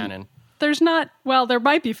probably canon. There's not. Well, there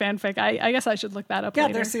might be fanfic. I guess I should look that up. Yeah,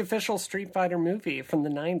 later. there's the official Street Fighter movie from the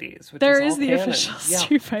 90s. Which There is is all the canon. official Yeah.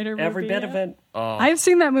 Street Fighter movie. Every bit of it. I've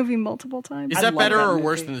seen that movie multiple times. Is I that love better that or movie.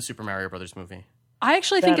 worse than the Super Mario Brothers movie? I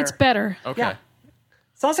actually think it's better. Okay. Yeah.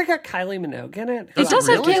 It's also got Kylie Minogue in it. Does It does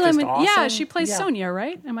it have really? Kayla. Just awesome. Yeah, she plays Yeah. Sonya,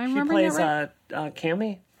 right? Am I She remembering plays that right?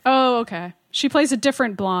 Cammy. Oh, okay. She plays a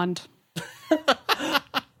different blonde.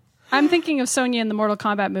 I'm thinking of Sonya in the Mortal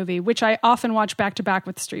Kombat movie, which I often watch back to back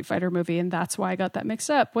with the Street Fighter movie, and that's why I got that mixed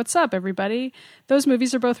up. What's up, everybody? Those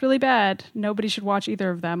movies are both really bad. Nobody should watch either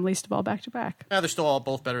of them, least of all back to back. Yeah, they're still all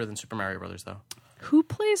both better than Super Mario Brothers, though. Who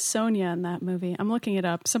plays Sonya in that movie? I'm looking it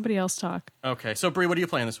up. Somebody else talk. Okay, so Bree, what are you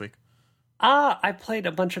playing this week? I played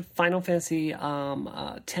a bunch of Final Fantasy X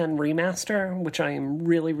Remaster, which I am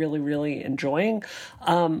really, really, really enjoying.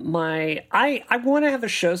 I want to have a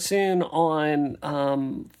show soon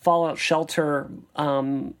on Fallout Shelter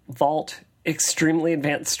Vault extremely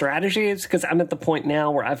advanced strategies, because I'm at the point now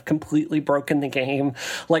where I've completely broken the game,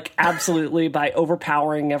 like absolutely, by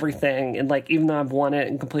overpowering everything. And like, even though I've won it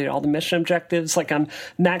and completed all the mission objectives, like I'm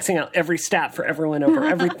maxing out every stat for everyone over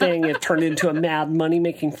everything. It turned into a mad money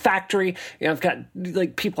making factory. You know, I've got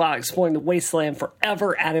like people out exploring the wasteland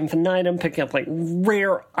forever ad infinitum, picking up like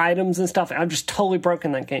rare items and stuff. I've just totally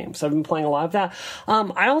broken that game. So I've been playing a lot of that.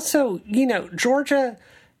 I also, Georgia,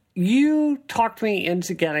 you talked me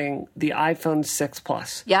into getting the iPhone 6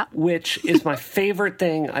 Plus. Yeah. Which is my favorite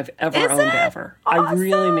thing I've ever Is owned it? ever. I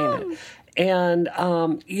really mean Awesome. it. And,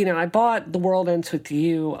 I bought The World Ends With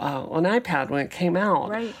You on iPad when it came out.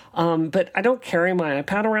 Right. But I don't carry my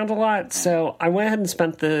iPad around a lot, so I went ahead and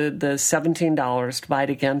spent the $17 to buy it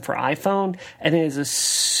again for iPhone, and it is a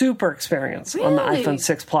super experience on the Really? iPhone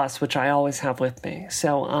 6 Plus, which I always have with me.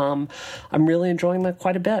 So I'm really enjoying that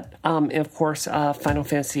quite a bit. And of course, Final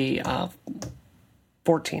Fantasy 14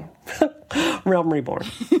 14. Realm Reborn.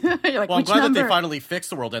 You're like, Well, I'm which glad that number? they finally fixed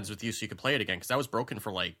The World Ends With You so you could play it again, because that was broken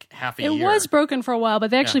for like half a It year. was broken for a while,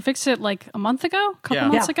 but they actually fixed it like a month ago, a couple Yeah.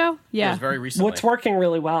 months Yeah. ago. It Yeah. was very recently. What's working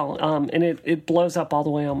really well, and it blows up all the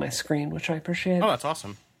way on my screen, which I appreciate. Oh, that's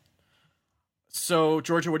awesome. So,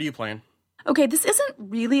 Georgia, what are you playing? Okay, this isn't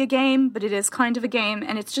really a game, but it is kind of a game,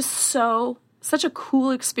 and it's just such a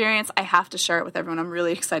cool experience. I have to share it with everyone. I'm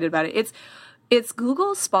really excited about it. It's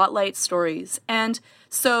Google Spotlight Stories. And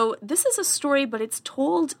so this is a story, but it's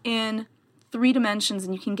told in 3 dimensions,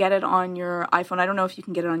 and you can get it on your iPhone. I don't know if you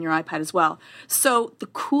can get it on your iPad as well. So the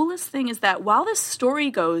coolest thing is that while this story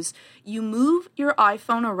goes, you move your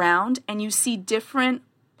iPhone around and you see different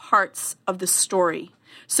parts of the story.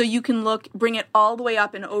 So you can bring it all the way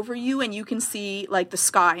up and over you, and you can see like the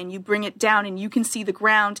sky, and you bring it down and you can see the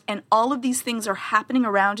ground, and all of these things are happening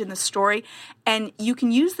around in the story. And you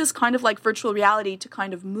can use this kind of like virtual reality to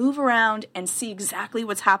kind of move around and see exactly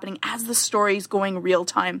what's happening as the story's going real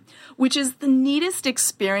time, which is the neatest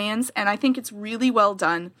experience. And I think it's really well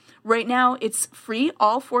done. Right now, it's free.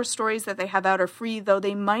 All 4 stories that they have out are free, though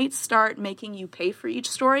they might start making you pay for each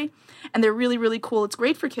story. And they're really, really cool. It's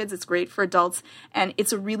great for kids. It's great for adults. And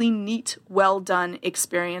it's a really neat, well-done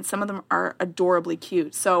experience. Some of them are adorably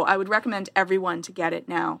cute. So I would recommend everyone to get it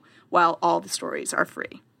now while all the stories are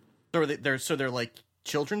free. So they're like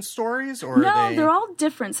children's stories, or No, are they... they're all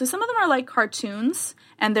different. So some of them are like cartoons,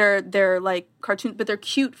 and they're like cartoon, but they're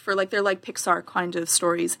cute for like they're like Pixar kind of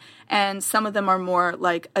stories. And some of them are more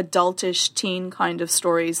like adultish teen kind of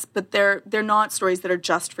stories, but they're not stories that are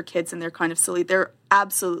just for kids and they're kind of silly. They're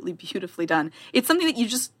absolutely beautifully done. It's something that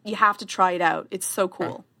you have to try it out. It's so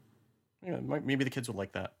cool. Yeah, maybe the kids would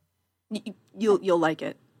like that. You'll like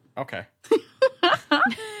it. Okay.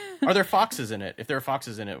 Are there foxes in it? If there are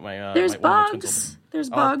foxes in it, There's my one of the twins bugs. There's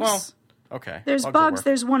will- bugs. well, okay. There's will bugs. work.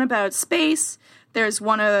 There's one about space. There's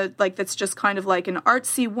one like that's just kind of like an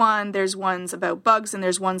artsy one. There's ones about bugs, and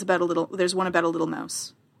there's one about a little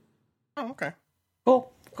mouse. Oh, okay.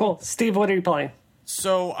 Cool. Steve, what are you playing?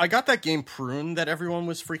 So I got that game Prune that everyone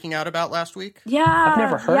was freaking out about last week. Yeah, I've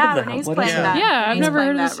never heard of that. Renee's What playing is that. that? Yeah, I've Renee's never playing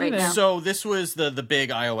heard of that this right either. now. So this was the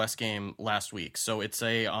big iOS game last week. So it's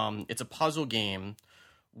a puzzle game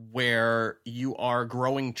where you are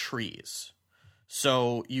growing trees.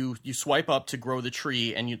 So you swipe up to grow the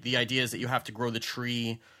tree, and the idea is that you have to grow the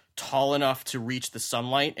tree tall enough to reach the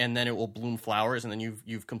sunlight, and then it will bloom flowers, and then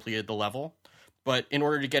you've completed the level. But in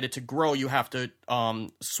order to get it to grow, you have to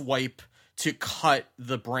swipe to cut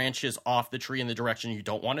the branches off the tree in the direction you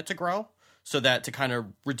don't want it to grow, so that to kind of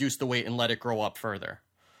reduce the weight and let it grow up further.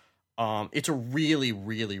 It's a really,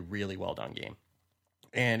 really, really well done game.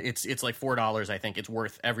 And it's like $4, I think. It's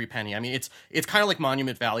worth every penny. I mean, it's kind of like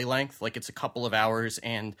Monument Valley length. Like, it's a couple of hours,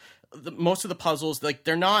 and most of the puzzles, like,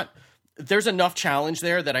 they're not... There's enough challenge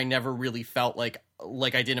there that I never really felt like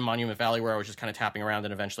I did in Monument Valley, where I was just kind of tapping around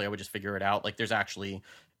and eventually I would just figure it out. Like, there's actually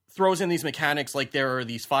throws in these mechanics, like there are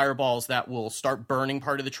these fireballs that will start burning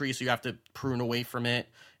part of the tree, so you have to prune away from it,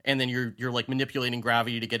 and then you're like manipulating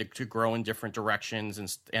gravity to get it to grow in different directions,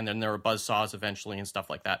 and then there are buzzsaws eventually and stuff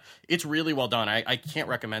like that. It's really well done. I can't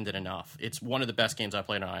recommend it enough. It's one of the best games I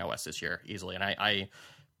played on iOS this year, easily, and I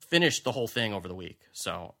finished the whole thing over the week,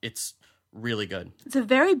 so it's really good. It's a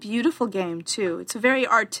very beautiful game, too. It's a very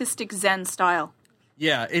artistic Zen style.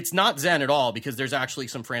 Yeah, it's not Zen at all, because there's actually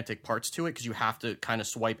some frantic parts to it, because you have to kind of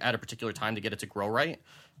swipe at a particular time to get it to grow right,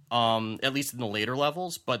 at least in the later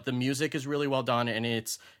levels. But the music is really well done, and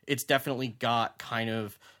it's definitely got kind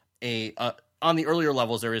of on the earlier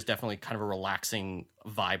levels, there is definitely kind of a relaxing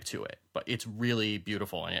vibe to it. But it's really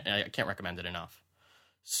beautiful, and I can't recommend it enough.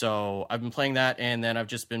 So I've been playing that, and then I've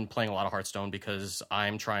just been playing a lot of Hearthstone, because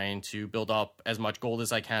I'm trying to build up as much gold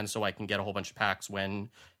as I can so I can get a whole bunch of packs when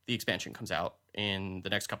the expansion comes out in the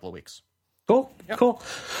next couple of weeks. Cool.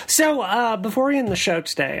 So before we end the show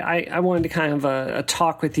today, I wanted to kind of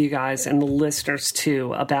talk with you guys and the listeners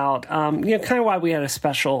too about kind of why we had a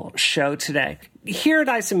special show today. Here at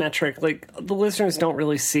Isometric, like, the listeners don't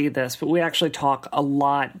really see this, but we actually talk a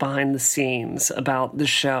lot behind the scenes about the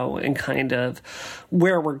show and kind of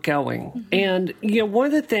where we're going. Mm-hmm. And, one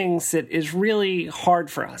of the things that is really hard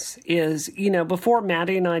for us is, before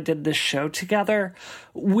Maddie and I did this show together,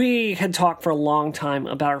 we had talked for a long time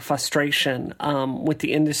about our frustration with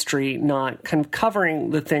the industry not kind of covering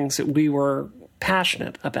the things that we were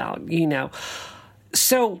passionate about,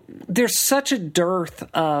 So there's such a dearth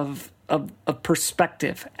of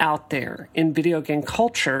perspective out there in video game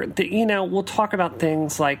culture that, we'll talk about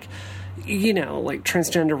things like, like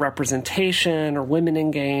transgender representation or women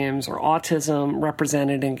in games or autism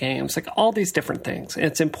represented in games, like all these different things.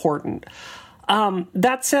 It's important.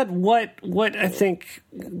 That said, what I think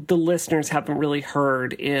the listeners haven't really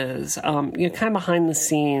heard is, kind of behind the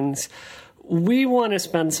scenes, we want to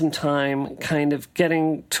spend some time kind of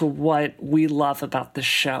getting to what we love about this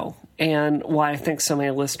show and why I think so many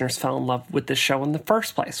listeners fell in love with this show in the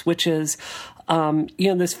first place, which is,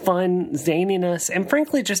 this fun zaniness and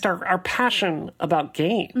frankly, just our passion about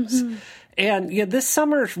games. Mm-hmm. And, this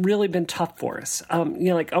summer's really been tough for us.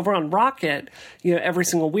 Like over on Rocket, every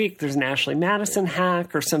single week there's an Ashley Madison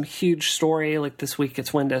hack or some huge story. Like this week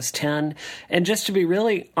it's Windows 10. And just to be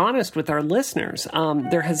really honest with our listeners,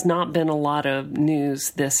 there has not been a lot of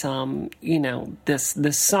news this summer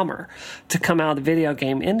to come out of the video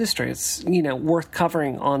game industry. It's, worth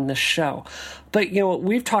covering on this show. But, what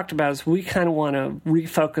we've talked about is we kind of want to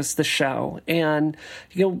refocus the show. And,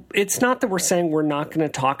 it's not that we're saying we're not going to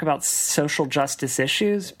talk about social justice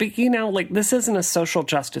issues, but, this isn't a social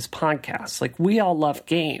justice podcast. Like, we all love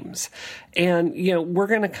games. And, we're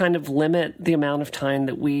going to kind of limit the amount of time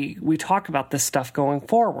that we talk about this stuff going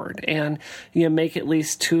forward and, make at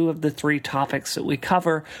least 2 of the 3 topics that we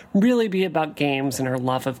cover really be about games and our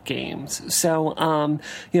love of games. So,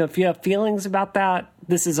 if you have feelings about that,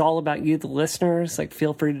 this is all about you, the listeners. Like,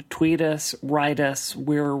 feel free to tweet us, write us.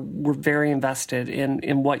 We're very invested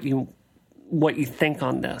in what you think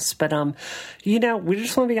on this. But we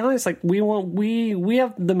just want to be honest. Like, we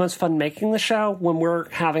have the most fun making the show when we're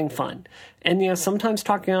having fun. And sometimes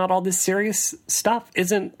talking about all this serious stuff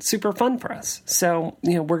isn't super fun for us. So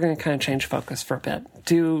we're going to kind of change focus for a bit.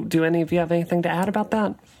 Do any of you have anything to add about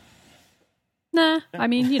that? Nah, I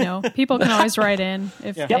mean, people can always write in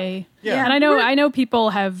if they. Yeah. And I know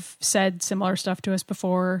people have said similar stuff to us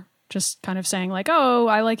before, just kind of saying like, "Oh,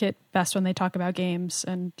 I like it best when they talk about games,"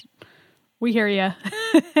 and we hear you.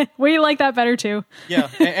 We like that better too. Yeah,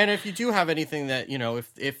 and if you do have anything that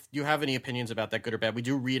if you have any opinions about that, good or bad, we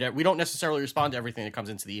do read it. We don't necessarily respond to everything that comes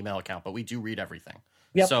into the email account, but we do read everything.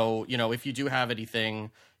 Yep. So if you do have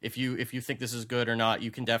anything, if you think this is good or not, you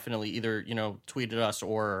can definitely either tweet at us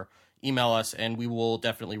or email us, and we will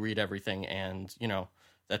definitely read everything. And,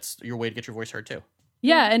 that's your way to get your voice heard, too.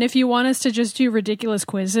 Yeah, and if you want us to just do ridiculous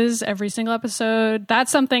quizzes every single episode,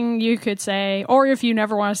 that's something you could say. Or if you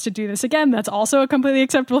never want us to do this again, that's also a completely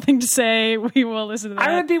acceptable thing to say. We will listen to that.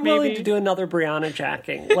 I would be willing to do another Brianna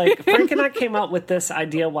jacking. Like, Frank and I came up with this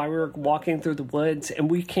idea while we were walking through the woods, and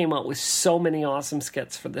we came up with so many awesome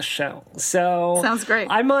skits for this show. So sounds great.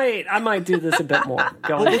 I might do this a bit more.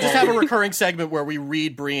 We'll just have a recurring segment where we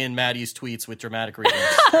read Bri and Maddie's tweets with dramatic readings.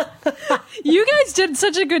 You guys did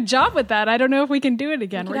such a good job with that. I don't know if we can do it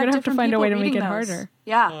again. We're going to have to find a way to make it harder.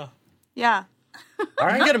 Yeah. Yeah. All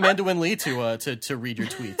right. You get Amanda Wynn Lee to read your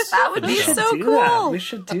tweets. That would be so cool. We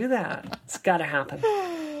should do that. It's got to happen.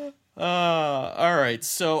 All right.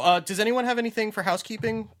 So, does anyone have anything for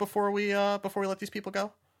housekeeping before we let these people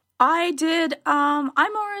go? I did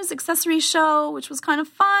Imor's accessory show, which was kind of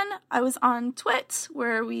fun. I was on Twit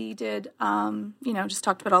where we did just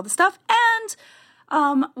talked about all the stuff,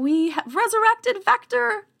 and we have resurrected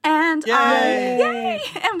Vector. And yay!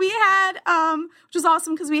 And we had, which was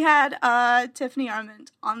awesome because we had Tiffany Armand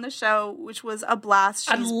on the show, which was a blast.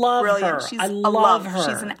 She's brilliant. Her. She's I love her.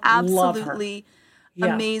 She's an absolutely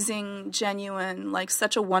amazing, genuine, like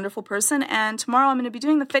such a wonderful person. And tomorrow I'm going to be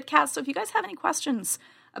doing the FitCast. So if you guys have any questions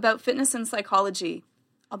about fitness and psychology,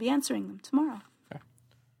 I'll be answering them tomorrow. Okay.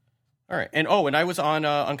 All right. And I was on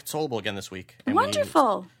Unconsolable again this week. And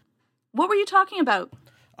wonderful. What were you talking about?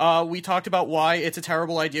 We talked about why it's a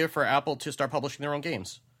terrible idea for Apple to start publishing their own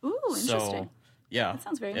games. Ooh, interesting. So, yeah. That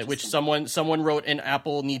sounds very interesting. Which someone wrote an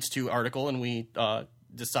Apple Needs To article, and we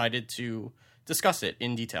decided to discuss it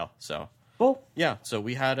in detail. So, cool. Yeah. So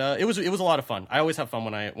we had it was a lot of fun. I always have fun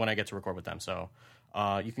when I get to record with them. So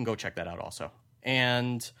you can go check that out also.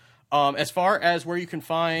 And as far as where you can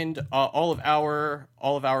find all of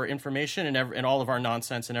our information and all of our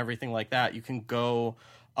nonsense and everything like that, you can go.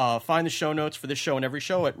 Find the show notes for this show and every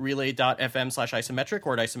show at relay.fm/isometric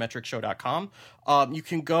or at isometricshow.com. You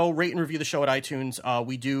can go rate and review the show at iTunes.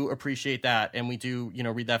 We do appreciate that, and we do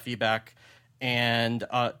read that feedback, and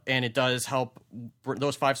it does help.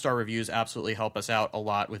 Those 5-star reviews absolutely help us out a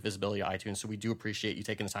lot with visibility on iTunes. So we do appreciate you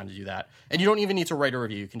taking the time to do that. And you don't even need to write a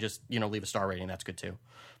review; you can just leave a star rating. That's good too.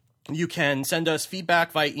 You can send us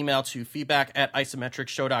feedback via email to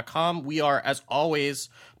feedback@isometricshow.com. We are, as always,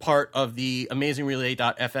 part of the amazing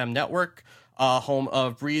Relay.fm network, home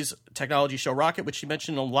of Bri's technology show Rocket, which she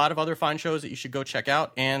mentioned a lot of other fine shows that you should go check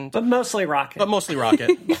out. But mostly Rocket.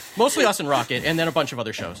 Mostly us and Rocket, and then a bunch of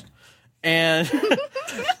other shows. And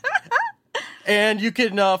and you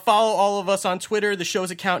can follow all of us on Twitter. The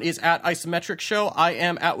show's account is @isometric show. I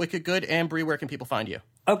am @wickedgood. And Bri, where can people find you?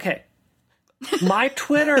 Okay. My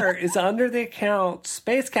Twitter is under the account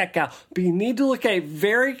Space Cat Gal, but you need to look at it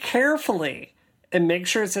very carefully and make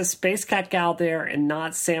sure it says Space Cat Gal there and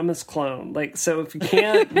not Samus Clone. Like, so if you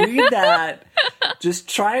can't read that, just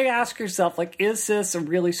try to ask yourself, like, is this a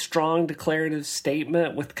really strong declarative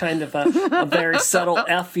statement with kind of a very subtle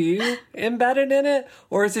FU embedded in it?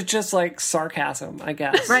 Or is it just like sarcasm, I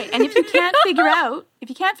guess? Right. And if you can't figure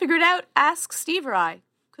it out, ask Steve or I.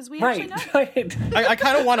 Because we actually know. Right. I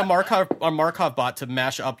kind of want a Markov bot to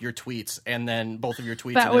mash up your tweets and then both of your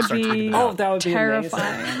tweets. That and would then start tweeting be them out. That would be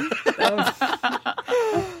terrifying.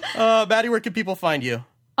 Maddie, where can people find you?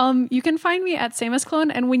 You can find me at Samus Clone,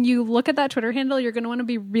 and when you look at that Twitter handle, you're going to want to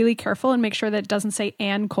be really careful and make sure that it doesn't say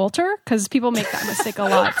Ann Coulter, because people make that mistake a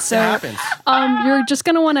lot. So It happens. you're just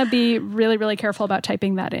going to want to be really, really careful about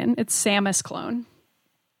typing that in. It's Samus Clone.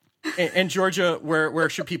 And Georgia, where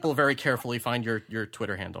should people very carefully find your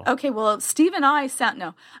Twitter handle? Okay, well, Steve and I sound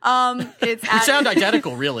it's You at, sound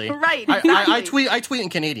identical, really. Right, I exactly. tweet in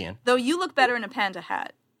Canadian. though you look better in a panda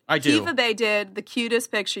hat. I do. Kiva Bay did the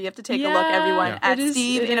cutest picture. You have to take a look, everyone, at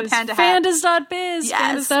Steve in a panda hat. Fandas.biz.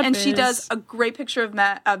 Yes, and she does a great picture of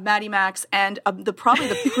Maddie Max, and probably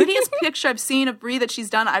the prettiest picture I've seen of Brie that she's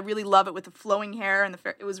done. I really love it with the flowing hair and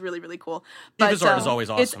it was really, really cool. But Kiva's art is always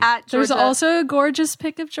awesome. It's at Georgia. There's also a gorgeous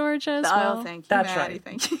pic of Georgia as well. Oh, thank you, That's Maddie. right.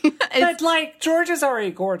 Thank you. But, like, Georgia's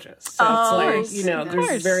already gorgeous. So it's like, of there's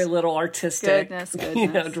course. very little artistic, Goodness.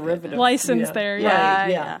 derivative. License there,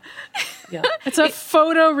 Yeah. Yeah. It's a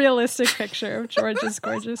photorealistic picture of Georgia's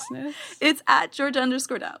gorgeousness. It's at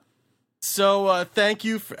Georgia_Dub. So thank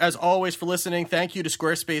you, as always, for listening. Thank you to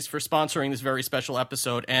Squarespace for sponsoring this very special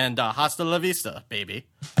episode. And hasta la vista, baby.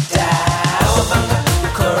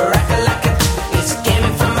 Correct.